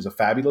Terminal, which is a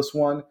fabulous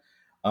one,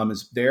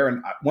 is there.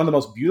 And one of the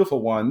most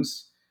beautiful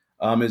ones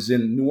is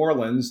in New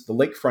Orleans, the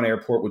Lakefront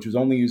Airport, which was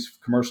only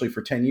used commercially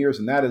for 10 years.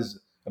 And that is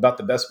about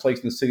the best place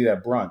in the city to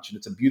have brunch. And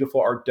it's a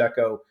beautiful Art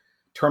Deco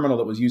terminal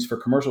that was used for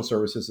commercial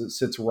services. It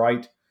sits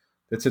right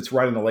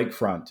on the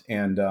lakefront.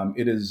 And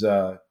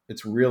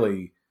it's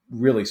really,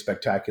 really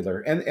spectacular.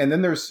 And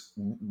then there's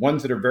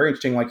ones that are very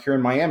interesting, like here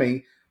in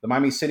Miami, the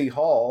Miami City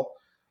Hall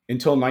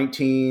until the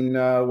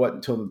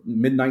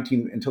mid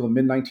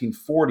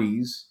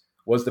 1940s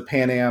was the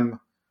Pan Am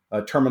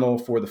terminal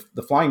for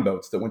the flying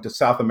boats that went to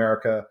South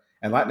America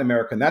and Latin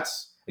America. And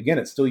that's, again,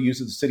 it still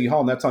uses the City Hall,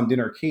 and that's on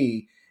Dinner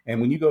Key. And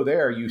when you go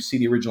there, you see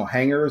the original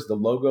hangars, the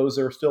logos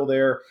are still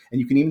there, and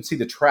you can even see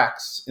the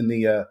tracks in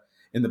the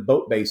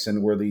boat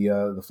basin where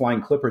the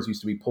flying clippers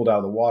used to be pulled out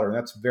of the water. And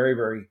that's very,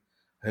 very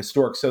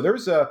historic. So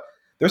there's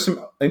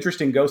some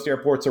interesting ghost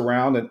airports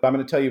around, and I'm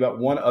going to tell you about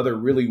one other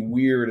really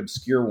weird,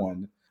 obscure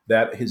one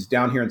that is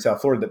down here in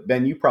South Florida that,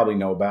 Ben, you probably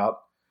know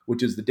about,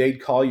 which is the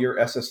Dade Collier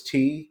SST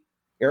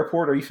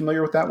Airport. Are you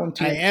familiar with that one,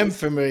 too? I am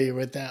familiar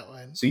with that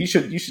one. So you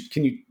should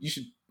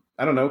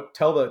I don't know,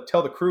 tell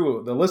the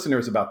crew, the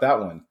listeners about that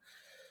one.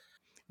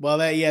 Well,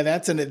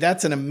 that's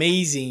an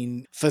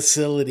amazing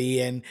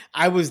facility, and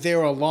I was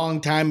there a long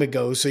time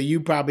ago, so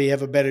you probably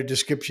have a better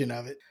description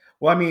of it.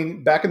 Well, I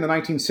mean, back in the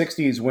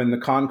 1960s, when the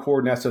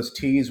Concorde and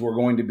SSTs were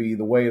going to be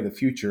the way of the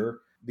future,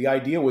 the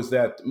idea was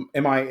that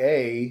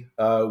MIA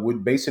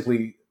would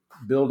basically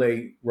build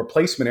a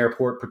replacement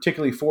airport,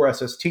 particularly for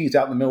SSTs,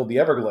 out in the middle of the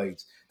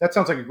Everglades. That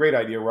sounds like a great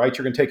idea, right?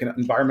 You're going to take an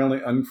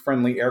environmentally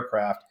unfriendly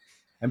aircraft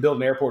and build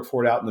an airport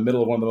for it out in the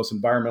middle of one of the most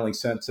environmentally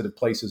sensitive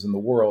places in the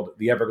world,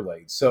 the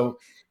Everglades. So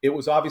it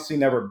was obviously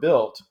never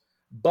built,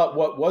 but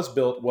what was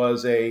built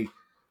was I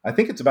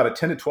think it's about a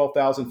 10 to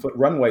 12,000 foot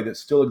runway that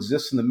still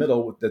exists in the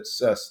middle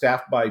that's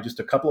staffed by just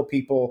a couple of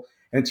people,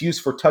 and it's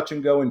used for touch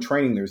and go and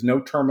training. There's no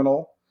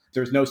terminal.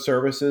 There's no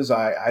services.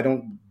 I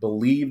don't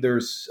believe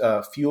there's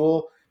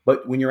fuel,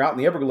 but when you're out in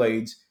the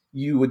Everglades,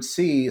 you would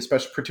see,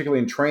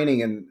 particularly in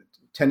training and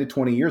 10 to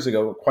 20 years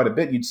ago, quite a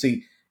bit, you'd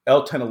see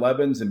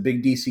L-1011s and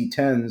big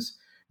DC-10s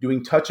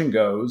doing touch and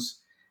goes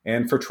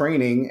and for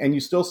training, and you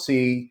still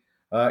see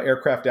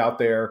aircraft out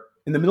there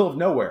in the middle of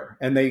nowhere,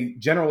 and they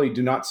generally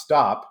do not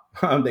stop.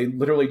 They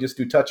literally just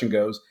do touch and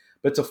goes,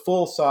 but it's a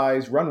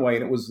full-size runway,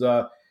 and it was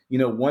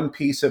one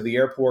piece of the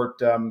airport,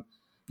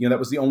 that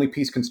was the only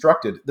piece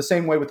constructed. The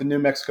same way with the New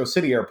Mexico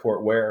City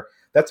Airport, where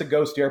that's a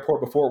ghost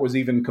airport before it was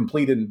even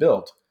completed and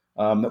built.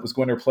 That was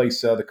going to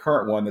replace the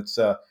current one that's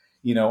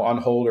on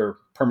hold or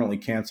permanently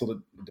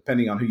canceled,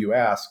 depending on who you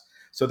ask.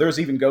 So there's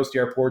even ghost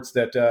airports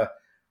that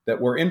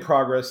were in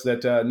progress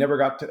that never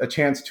got a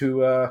chance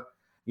to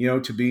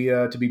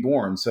be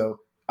born. So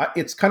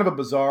it's kind of a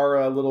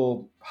bizarre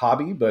little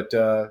hobby, but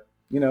we're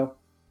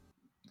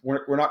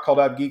not called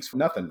Av Geeks for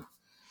nothing.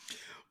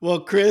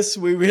 Well, Chris,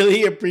 we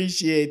really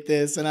appreciate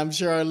this, and I'm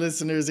sure our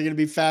listeners are going to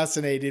be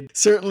fascinated.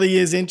 Certainly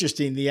is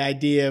interesting, the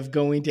idea of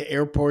going to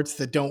airports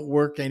that don't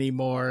work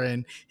anymore,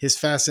 and his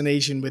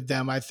fascination with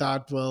them, I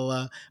thought,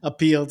 will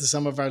appeal to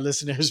some of our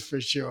listeners for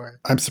sure.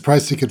 I'm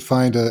surprised you could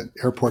find an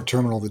airport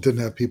terminal that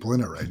didn't have people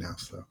in it right now.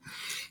 So,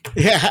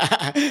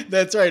 yeah,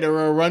 that's right,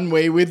 or a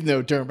runway with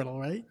no terminal,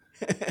 right?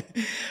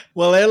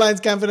 Well,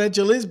 Airlines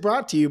Confidential is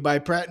brought to you by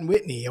Pratt &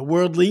 Whitney, a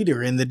world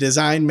leader in the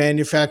design,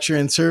 manufacture,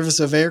 and service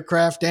of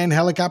aircraft and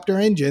helicopter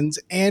engines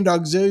and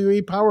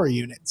auxiliary power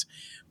units.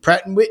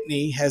 Pratt &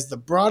 Whitney has the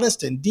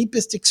broadest and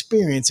deepest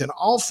experience in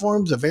all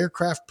forms of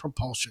aircraft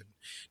propulsion.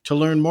 To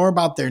learn more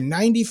about their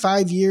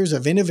 95 years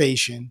of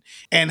innovation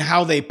and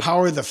how they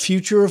power the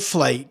future of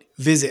flight,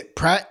 visit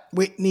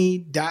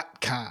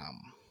prattwhitney.com.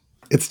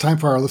 It's time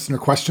for our listener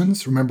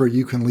questions. Remember,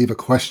 you can leave a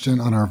question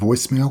on our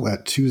voicemail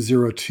at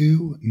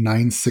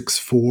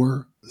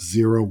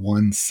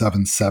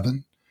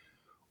 202-964-0177,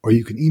 or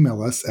you can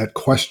email us at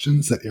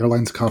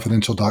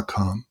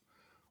questions@airlinesconfidential.com,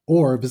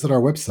 or visit our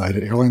website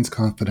at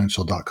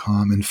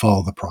airlinesconfidential.com and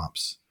follow the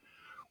prompts.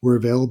 We're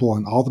available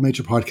on all the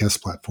major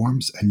podcast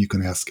platforms, and you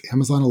can ask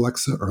Amazon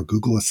Alexa or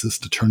Google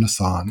Assist to turn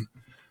us on.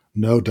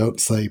 No,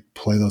 don't say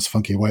play those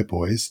funky white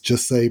boys.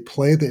 Just say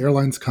play the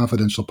Airlines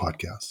Confidential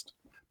podcast.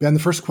 Ben, the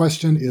first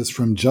question is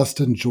from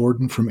Justin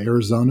Jordan from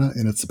Arizona,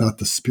 and it's about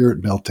the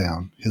Spirit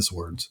meltdown, his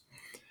words.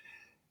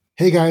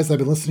 Hey guys, I've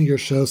been listening to your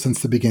show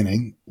since the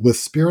beginning. With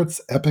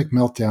Spirit's epic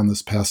meltdown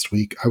this past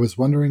week, I was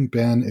wondering,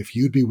 Ben, if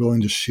you'd be willing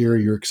to share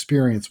your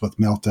experience with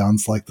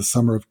meltdowns like the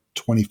summer of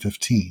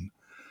 2015.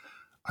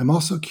 I'm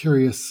also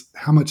curious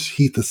how much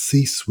heat the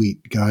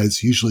C-suite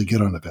guys usually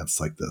get on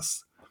events like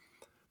this.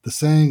 The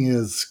saying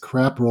is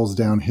crap rolls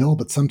downhill,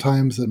 but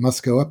sometimes it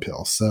must go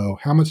uphill. So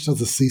how much does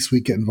the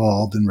C-suite get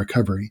involved in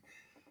recovery,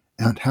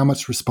 and how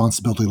much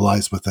responsibility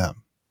lies with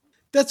them?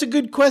 That's a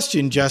good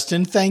question,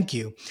 Justin. Thank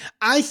you.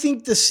 I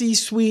think the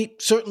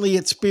C-suite, certainly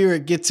at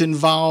Spirit, gets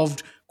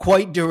involved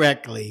quite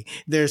directly.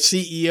 Their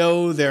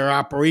CEO, their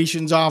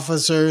operations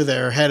officer,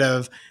 their head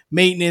of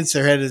maintenance,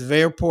 their head of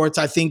airports,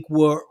 I think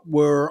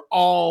we're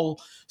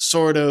all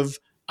sort of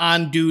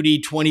on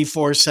duty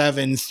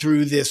 24/7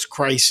 through this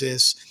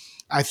crisis.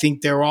 I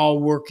think they're all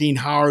working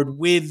hard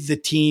with the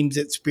teams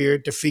at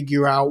Spirit to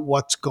figure out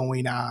what's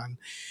going on.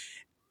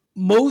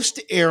 Most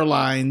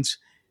airlines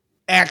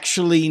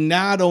actually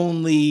not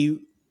only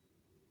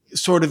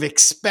sort of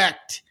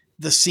expect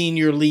the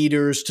senior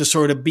leaders to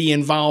sort of be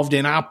involved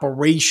in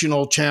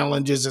operational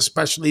challenges,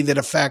 especially that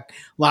affect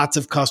lots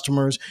of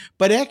customers,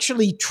 but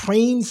actually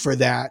train for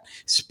that.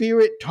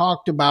 Spirit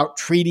talked about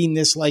treating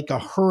this like a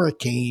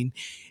hurricane.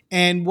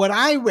 And what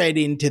I read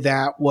into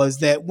that was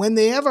that when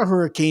they have a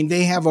hurricane,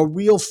 they have a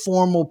real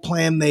formal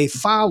plan they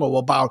follow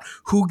about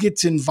who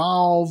gets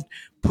involved,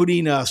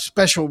 putting a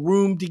special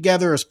room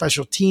together, a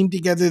special team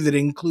together that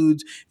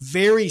includes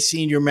very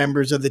senior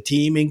members of the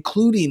team,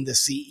 including the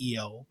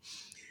CEO.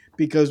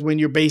 Because when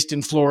you're based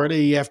in Florida,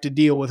 you have to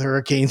deal with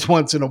hurricanes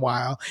once in a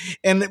while.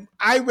 And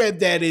I read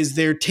that as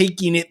they're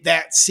taking it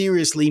that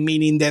seriously,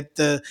 meaning that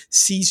the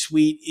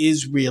C-suite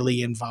is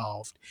really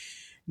involved.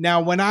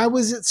 Now, when I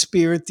was at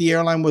Spirit, the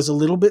airline was a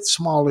little bit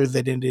smaller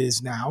than it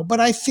is now, but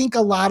I think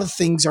a lot of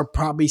things are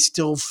probably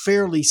still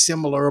fairly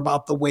similar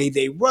about the way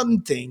they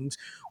run things,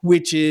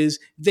 which is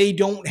they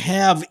don't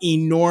have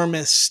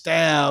enormous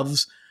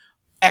staffs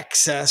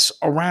excess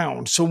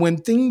around. So when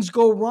things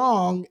go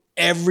wrong,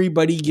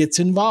 everybody gets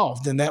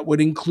involved, and that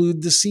would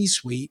include the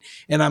C-suite.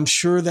 And I'm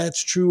sure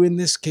that's true in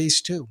this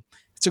case too.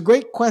 It's a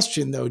great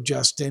question though,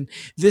 Justin.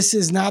 This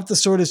is not the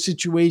sort of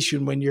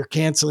situation when you're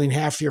canceling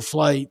half your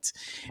flights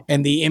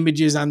and the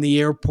images on the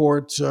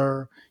airports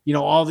are,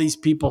 all these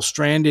people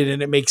stranded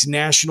and it makes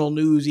national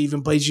news,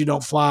 even places you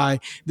don't fly.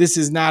 This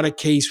is not a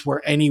case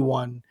where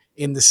anyone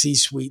in the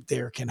C-suite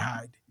there can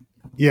hide.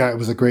 Yeah, it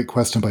was a great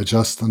question by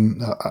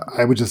Justin.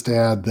 I would just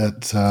add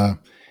that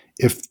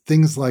if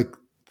things like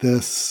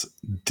this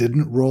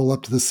didn't roll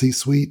up to the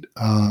C-suite,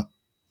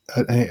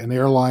 an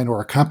airline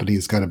or a company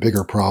has got a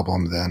bigger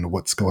problem than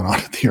what's going on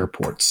at the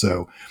airport.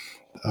 So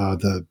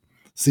the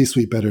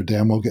C-suite better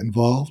damn well get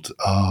involved.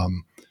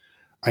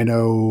 I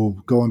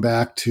know going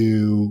back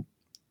to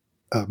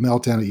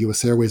meltdown at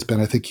U.S. Airways, Ben,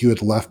 I think you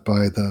had left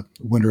by the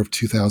winter of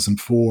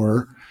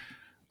 2004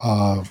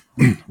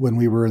 when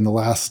we were in the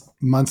last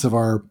months of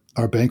our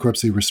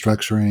bankruptcy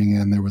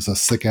restructuring, and there was a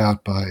sick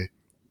out by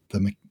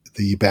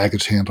the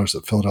baggage handlers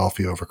at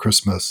Philadelphia over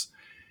Christmas.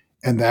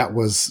 And that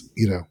was,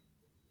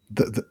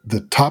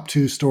 the top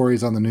two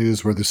stories on the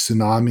news were the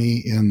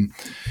tsunami in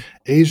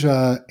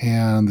Asia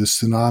and the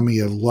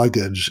tsunami of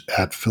luggage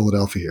at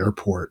Philadelphia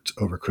airport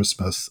over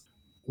Christmas.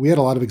 We had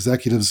a lot of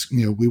executives,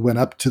 we went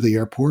up to the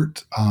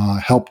airport,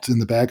 helped in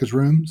the baggage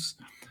rooms,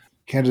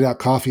 handed out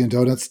coffee and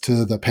donuts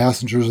to the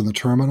passengers in the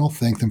terminal,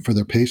 thanked them for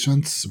their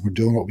patience. We're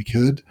doing what we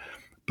could.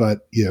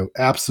 But,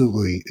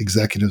 absolutely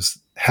executives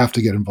have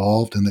to get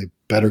involved, and they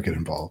better get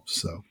involved.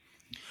 So,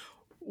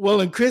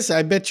 well, and Chris,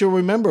 I bet you'll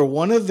remember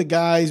one of the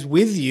guys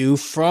with you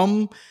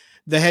from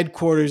the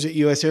headquarters at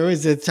U.S.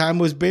 Airways at the time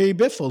was Barry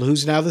Biffle,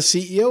 who's now the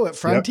CEO at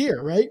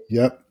Frontier, right?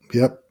 Yep.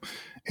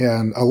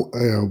 And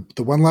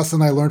the one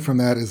lesson I learned from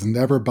that is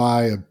never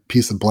buy a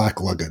piece of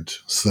black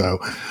luggage. So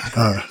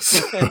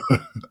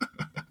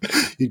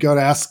you'd go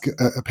to ask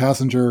a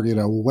passenger,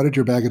 what did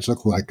your baggage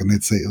look like? And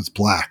they'd say it was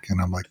black.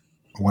 And I'm like,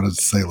 I wanted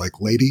to say,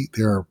 lady,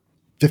 there are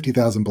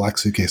 50,000 black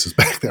suitcases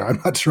back there. I'm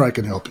not sure I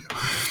can help you.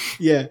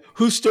 Yeah.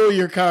 Who stole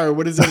your car?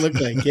 What does it look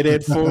like? It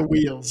had 4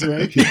 wheels,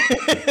 right?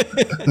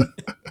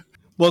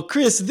 Well,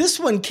 Chris, this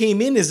one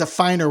came in as a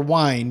finer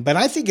wine, but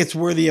I think it's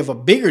worthy of a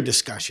bigger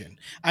discussion.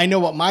 I know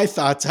what my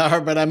thoughts are,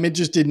 but I'm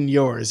interested in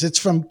yours. It's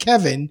from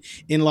Kevin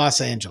in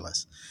Los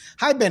Angeles.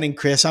 Hi, Ben and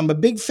Chris. I'm a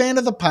big fan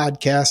of the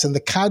podcast and the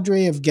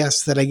cadre of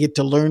guests that I get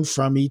to learn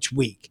from each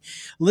week.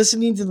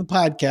 Listening to the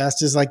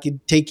podcast is like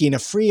taking a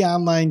free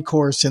online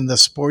course in the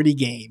sporty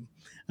game.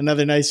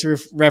 Another nice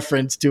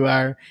reference to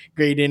our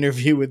great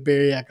interview with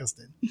Barry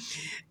Eccleston.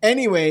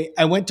 Anyway,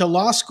 I went to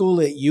law school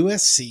at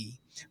USC,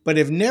 but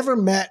have never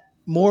met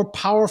more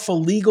powerful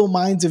legal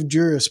minds of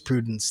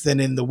jurisprudence than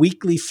in the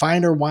weekly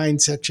finer wine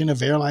section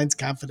of Airlines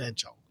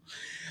Confidential.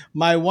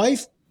 My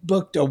wife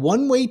booked a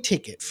one-way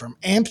ticket from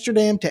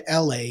Amsterdam to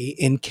LA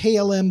in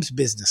KLM's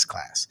business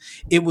class.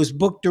 It was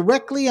booked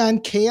directly on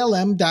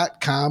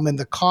KLM.com and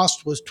the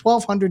cost was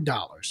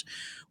 $1,200.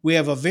 We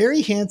have a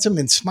very handsome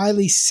and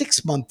smiley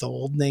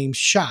 6-month-old named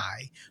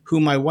Shy, who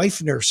my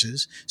wife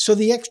nurses, so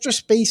the extra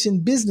space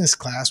in business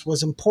class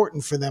was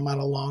important for them on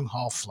a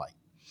long-haul flight.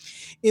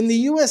 In the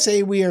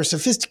USA, we are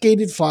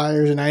sophisticated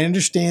flyers, and I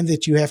understand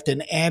that you have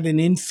to add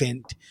an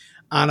infant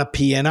on a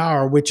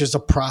PNR, which is a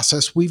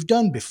process we've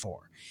done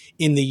before.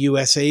 In the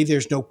USA,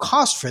 there's no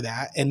cost for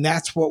that, and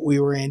that's what we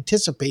were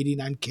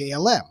anticipating on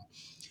KLM.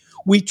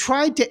 We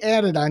tried to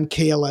add it on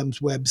KLM's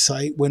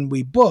website when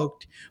we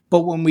booked,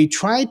 but when we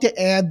tried to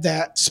add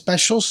that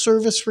special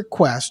service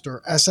request,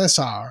 or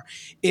SSR,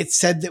 it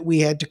said that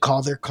we had to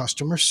call their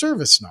customer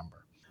service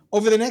number.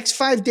 Over the next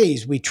 5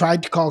 days, we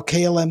tried to call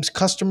KLM's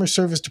customer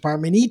service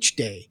department each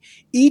day.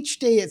 Each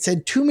day it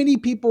said too many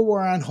people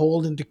were on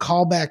hold and to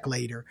call back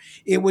later.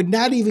 It would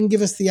not even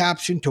give us the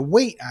option to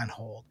wait on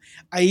hold.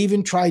 I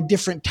even tried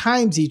different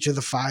times each of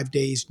the 5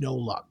 days, no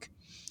luck.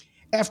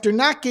 After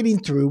not getting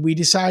through, we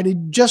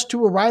decided just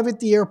to arrive at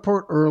the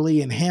airport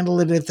early and handle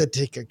it at the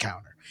ticket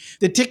counter.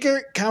 The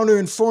ticket counter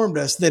informed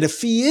us that a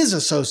fee is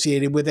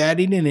associated with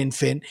adding an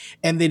infant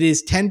and that it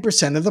is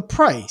 10% of the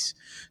price.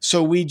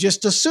 So we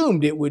just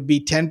assumed it would be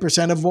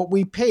 10% of what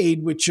we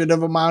paid, which should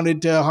have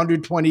amounted to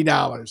 $120,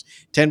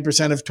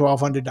 10% of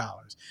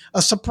 $1,200.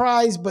 A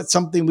surprise, but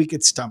something we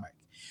could stomach.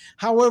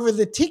 However,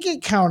 the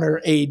ticket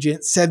counter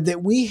agent said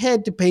that we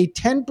had to pay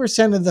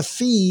 10% of the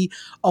fee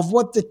of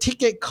what the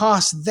ticket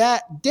cost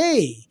that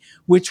day,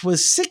 which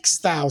was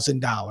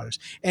 $6,000,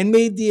 and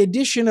made the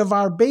addition of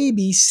our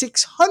baby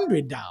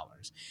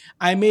 $600.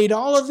 I made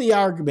all of the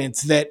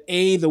arguments that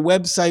A, the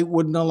website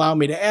wouldn't allow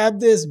me to add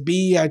this,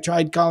 B, I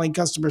tried calling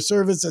customer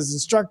service as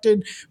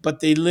instructed,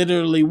 but they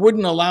literally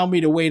wouldn't allow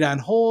me to wait on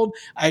hold.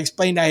 I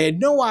explained I had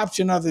no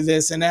option other than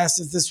this and asked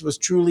if this was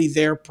truly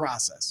their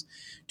process.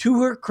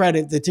 To her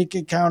credit, the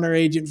ticket counter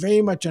agent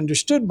very much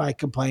understood my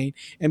complaint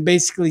and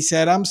basically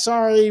said, "I'm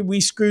sorry, we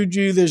screwed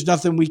you. There's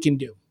nothing we can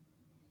do."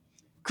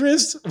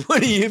 Chris,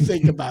 what do you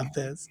think about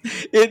this?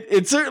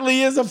 It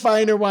certainly is a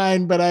finer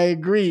wine, but I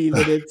agree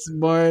that it's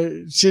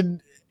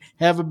should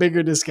have a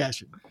bigger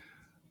discussion.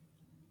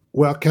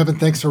 Well, Kevin,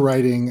 thanks for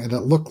writing. And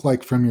it looked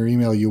like from your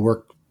email you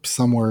work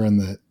somewhere in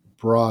the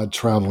broad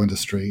travel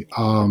industry.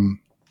 And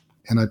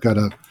I've got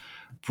a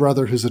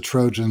brother who's a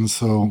Trojan,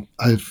 so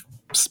I've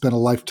spent a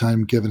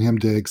lifetime giving him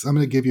digs. I'm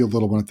going to give you a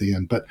little one at the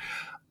end, but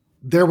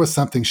there was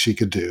something she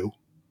could do,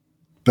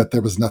 but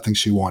there was nothing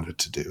she wanted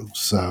to do.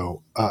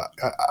 So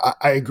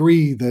I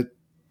agree that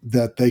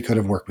they could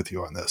have worked with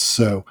you on this.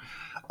 So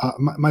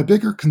my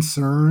bigger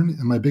concern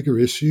and my bigger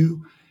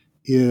issue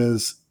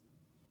is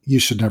you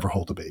should never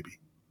hold a baby.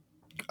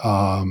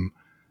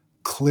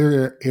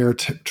 Clear air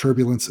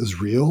turbulence is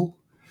real.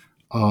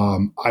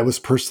 I was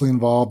personally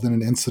involved in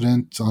an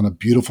incident on a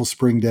beautiful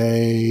spring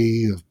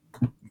day,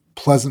 a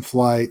pleasant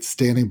flight,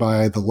 standing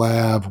by the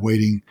lab,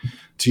 waiting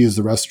to use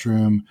the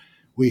restroom.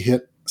 We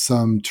hit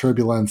some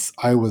turbulence.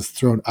 I was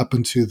thrown up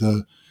into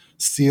the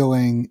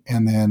ceiling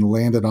and then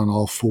landed on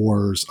all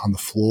fours on the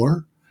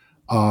floor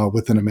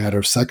within a matter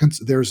of seconds.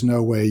 There's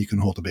no way you can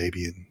hold a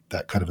baby in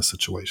that kind of a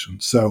situation.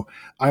 So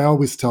I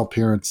always tell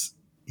parents,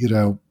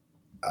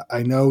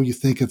 I know you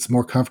think it's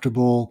more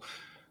comfortable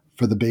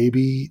for the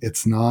baby.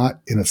 It's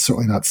not, and it's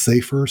certainly not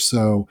safer.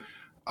 So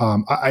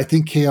I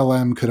think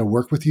KLM could have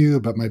worked with you,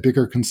 but my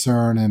bigger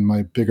concern and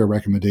my bigger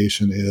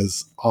recommendation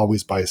is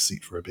always buy a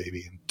seat for a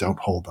baby and don't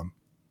hold them.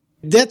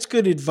 That's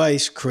good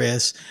advice,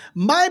 Chris.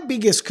 My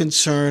biggest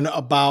concern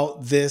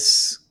about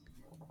this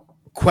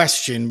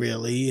question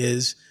really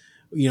is,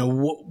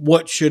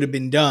 what should have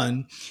been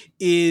done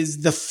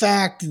is the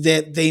fact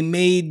that they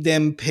made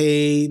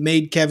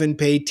Kevin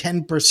pay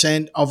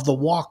 10% of the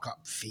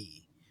walk-up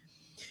fee.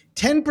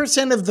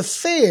 10% of the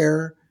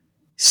fare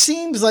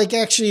seems like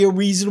actually a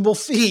reasonable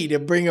fee to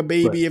bring a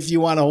baby if you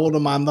want to hold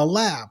him on the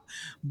lap.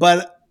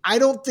 But I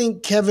don't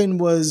think Kevin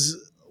was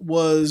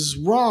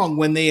wrong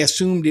when they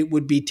assumed it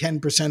would be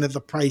 10% of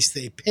the price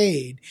they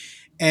paid.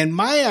 And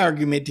my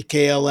argument to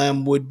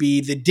KLM would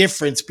be the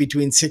difference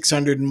between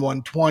 600 and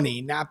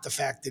 120, not the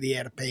fact that he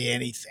had to pay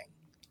anything.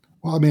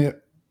 Well, I mean,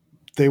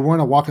 they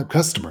weren't a walk-up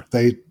customer.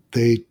 They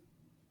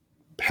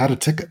had a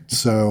ticket.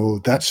 So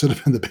that should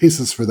have been the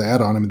basis for the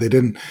add-on. I mean, they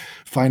didn't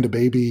find a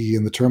baby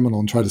in the terminal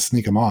and try to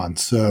sneak him on.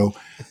 So,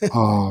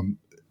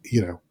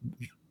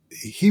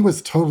 he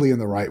was totally in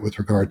the right with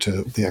regard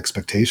to the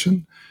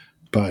expectation.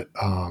 But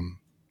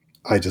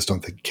I just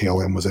don't think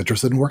KLM was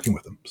interested in working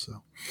with him.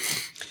 So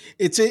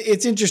it's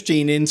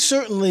interesting. And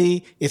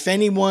certainly if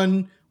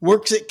anyone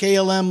works at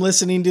KLM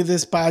listening to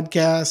this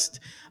podcast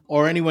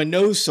or anyone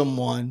knows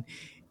someone,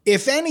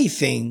 if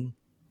anything,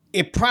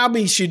 it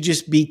probably should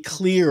just be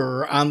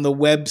clearer on the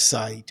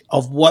website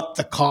of what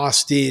the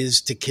cost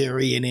is to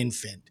carry an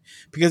infant.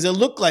 Because it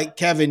looked like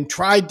Kevin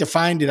tried to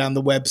find it on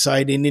the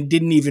website and it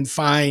didn't even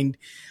find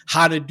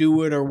how to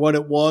do it or what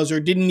it was, or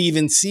didn't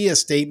even see a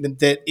statement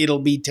that it'll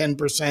be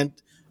 10%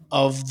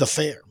 of the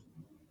fare.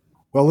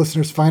 Well,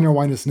 listeners, Finer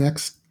Wine is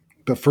next.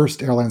 But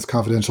first, Airlines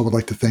Confidential would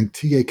like to thank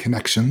TA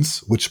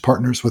Connections, which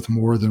partners with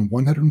more than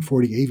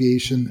 140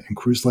 aviation and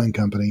cruise line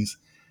companies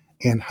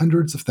and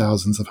hundreds of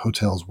thousands of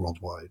hotels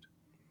worldwide.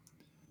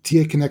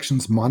 TA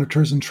Connections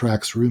monitors and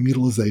tracks room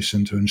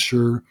utilization to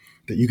ensure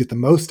that you get the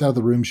most out of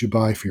the rooms you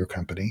buy for your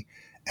company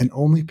and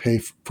only pay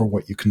for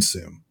what you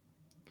consume.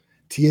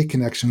 TA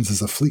Connections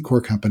is a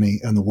FleetCor company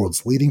and the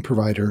world's leading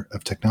provider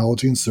of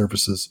technology and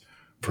services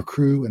for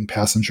crew and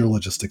passenger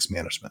logistics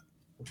management.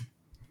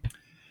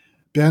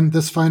 Ben,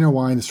 this Finer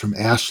Wine is from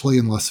Ashley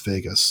in Las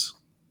Vegas.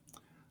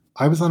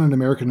 I was on an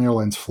American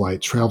Airlines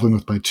flight traveling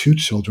with my 2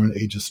 children,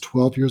 ages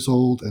 12 years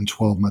old and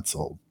 12 months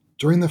old.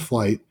 During the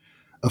flight,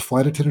 a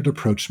flight attendant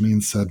approached me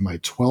and said my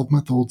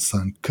 12-month-old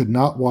son could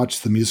not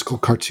watch the musical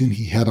cartoon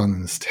he had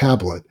on his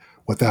tablet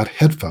without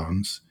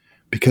headphones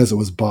because it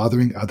was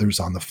bothering others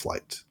on the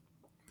flight.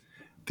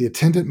 The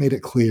attendant made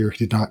it clear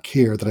he did not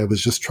care that I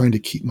was just trying to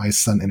keep my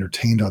son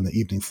entertained on the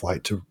evening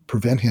flight to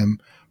prevent him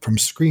from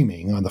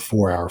screaming on the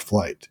 4-hour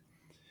flight.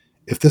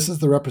 If this is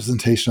the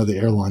representation of the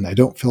airline, I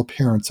don't feel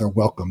parents are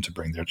welcome to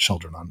bring their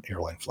children on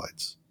airline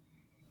flights.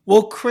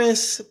 Well,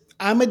 Chris,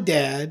 I'm a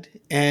dad,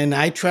 and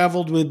I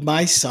traveled with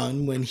my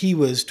son when he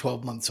was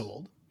 12 months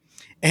old.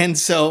 And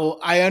so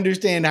I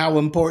understand how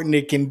important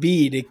it can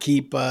be to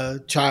keep a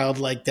child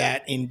like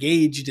that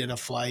engaged in a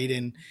flight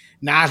and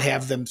not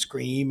have them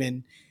scream,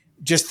 and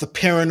just the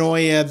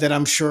paranoia that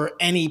I'm sure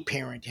any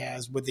parent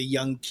has with a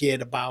young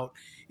kid about,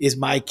 is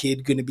my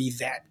kid going to be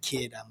that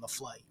kid on the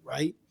flight,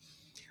 right?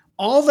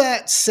 All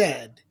that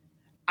said,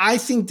 I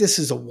think this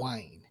is a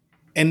wine.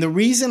 And the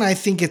reason I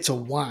think it's a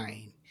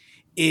wine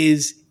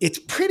is it's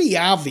pretty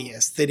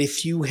obvious that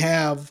if you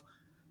have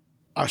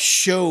a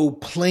show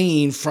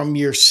playing from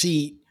your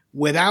seat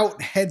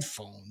without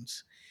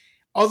headphones,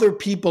 other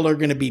people are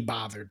going to be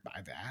bothered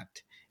by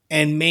that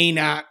and may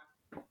not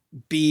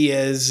be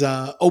as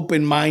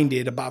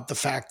open-minded about the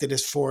fact that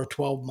it's for a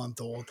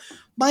 12-month-old.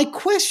 My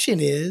question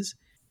is,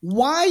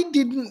 why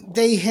didn't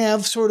they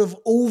have sort of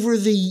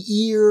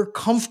over-the-ear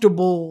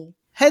comfortable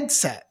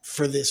headset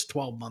for this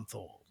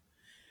 12-month-old?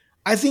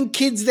 I think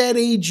kids that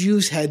age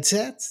use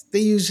headsets.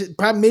 They use,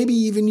 maybe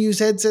even use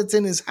headsets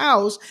in his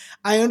house.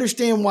 I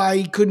understand why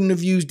he couldn't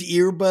have used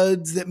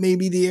earbuds that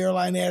maybe the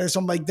airline had or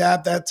something like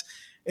that.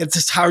 It's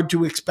just hard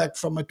to expect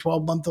from a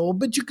 12-month-old,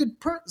 but you could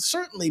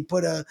certainly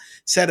put a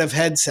set of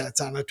headsets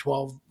on a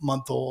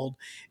 12-month-old.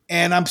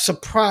 And I'm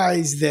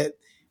surprised that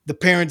the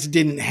parents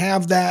didn't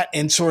have that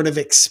and sort of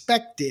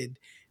expected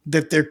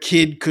that their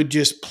kid could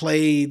just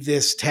play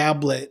this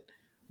tablet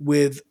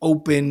with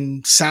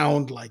open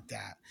sound like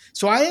that.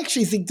 So I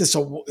actually think this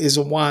is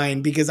a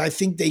wine because I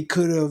think they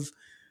could have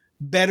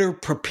better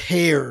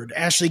prepared.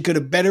 Ashley could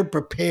have better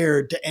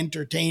prepared to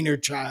entertain her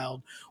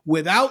child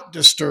without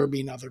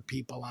disturbing other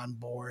people on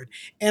board.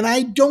 And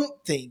I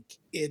don't think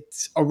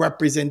it's a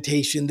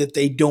representation that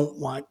they don't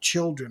want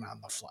children on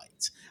the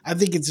flights. I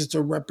think it's just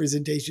a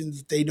representation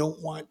that they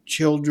don't want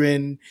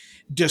children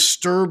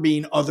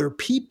disturbing other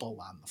people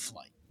on the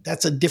flight.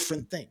 That's a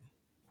different thing.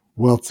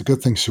 Well, it's a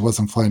good thing she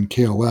wasn't flying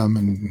KLM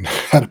and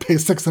had to pay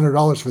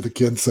 $600 for the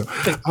kids. So,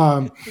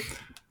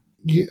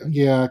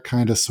 yeah,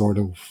 kind of, sort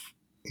of,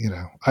 you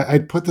know,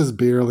 I'd put this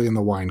barely in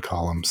the wine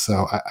column.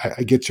 So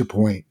I get your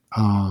point.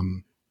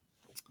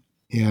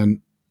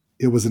 And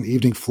it was an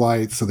evening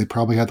flight, so they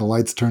probably had the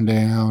lights turned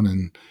down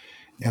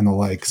and the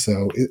like.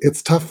 So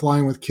it's tough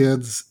flying with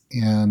kids.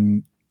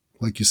 And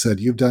like you said,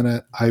 you've done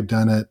it. I've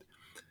done it.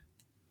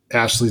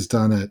 Ashley's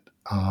done it.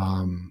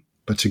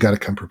 But you got to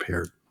come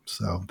prepared.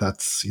 So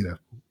that's, you know,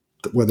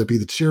 whether it be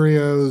the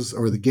Cheerios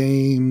or the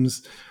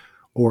games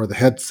or the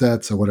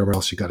headsets or whatever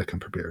else, you got to come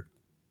prepared.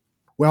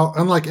 Well,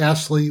 unlike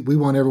Ashley, we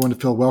want everyone to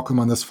feel welcome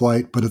on this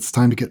flight, but it's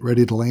time to get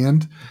ready to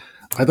land.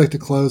 I'd like to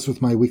close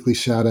with my weekly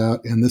shout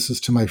out, and this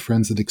is to my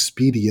friends at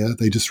Expedia.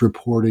 They just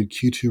reported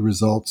Q2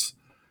 results,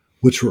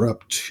 which were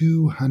up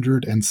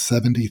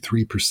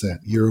 273%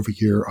 year over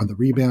year on the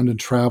rebound in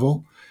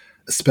travel,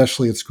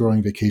 especially its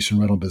growing vacation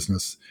rental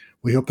business.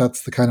 We hope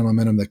that's the kind of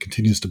momentum that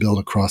continues to build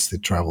across the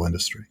travel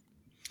industry.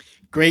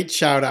 Great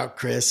shout out,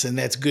 Chris, and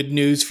that's good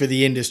news for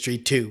the industry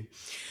too.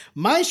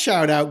 My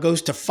shout out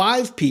goes to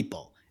 5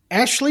 people: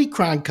 Ashley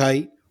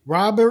Cronkite,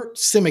 Robert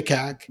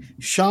Simicak,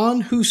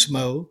 Sean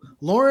Husmo,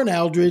 Lauren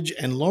Aldridge,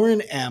 and Lauren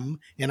M.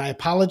 And I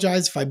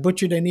apologize if I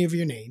butchered any of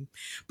your name.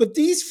 But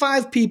these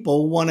 5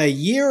 people won a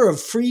year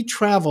of free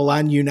travel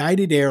on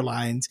United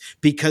Airlines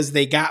because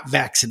they got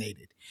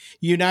vaccinated.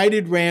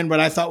 United ran what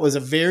I thought was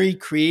a very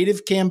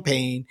creative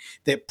campaign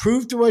that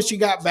proved to us you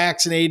got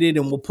vaccinated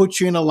and will put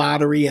you in a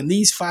lottery. And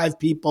these 5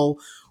 people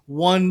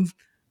won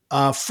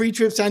free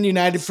trips on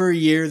United for a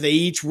year. They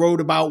each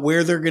wrote about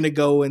where they're going to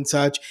go and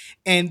such.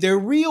 And they're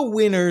real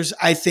winners,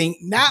 I think,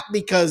 not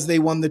because they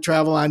won the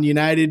travel on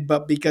United,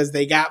 but because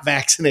they got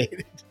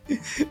vaccinated.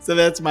 So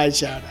that's my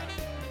shout out.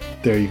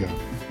 There you go.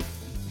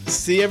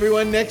 See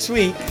everyone next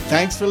week.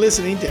 Thanks for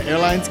listening to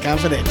Airlines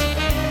Confidential.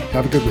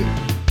 Have a good week.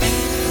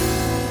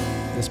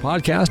 This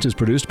podcast is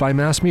produced by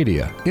Mass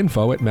Media.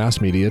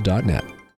 Info@massmedia.net.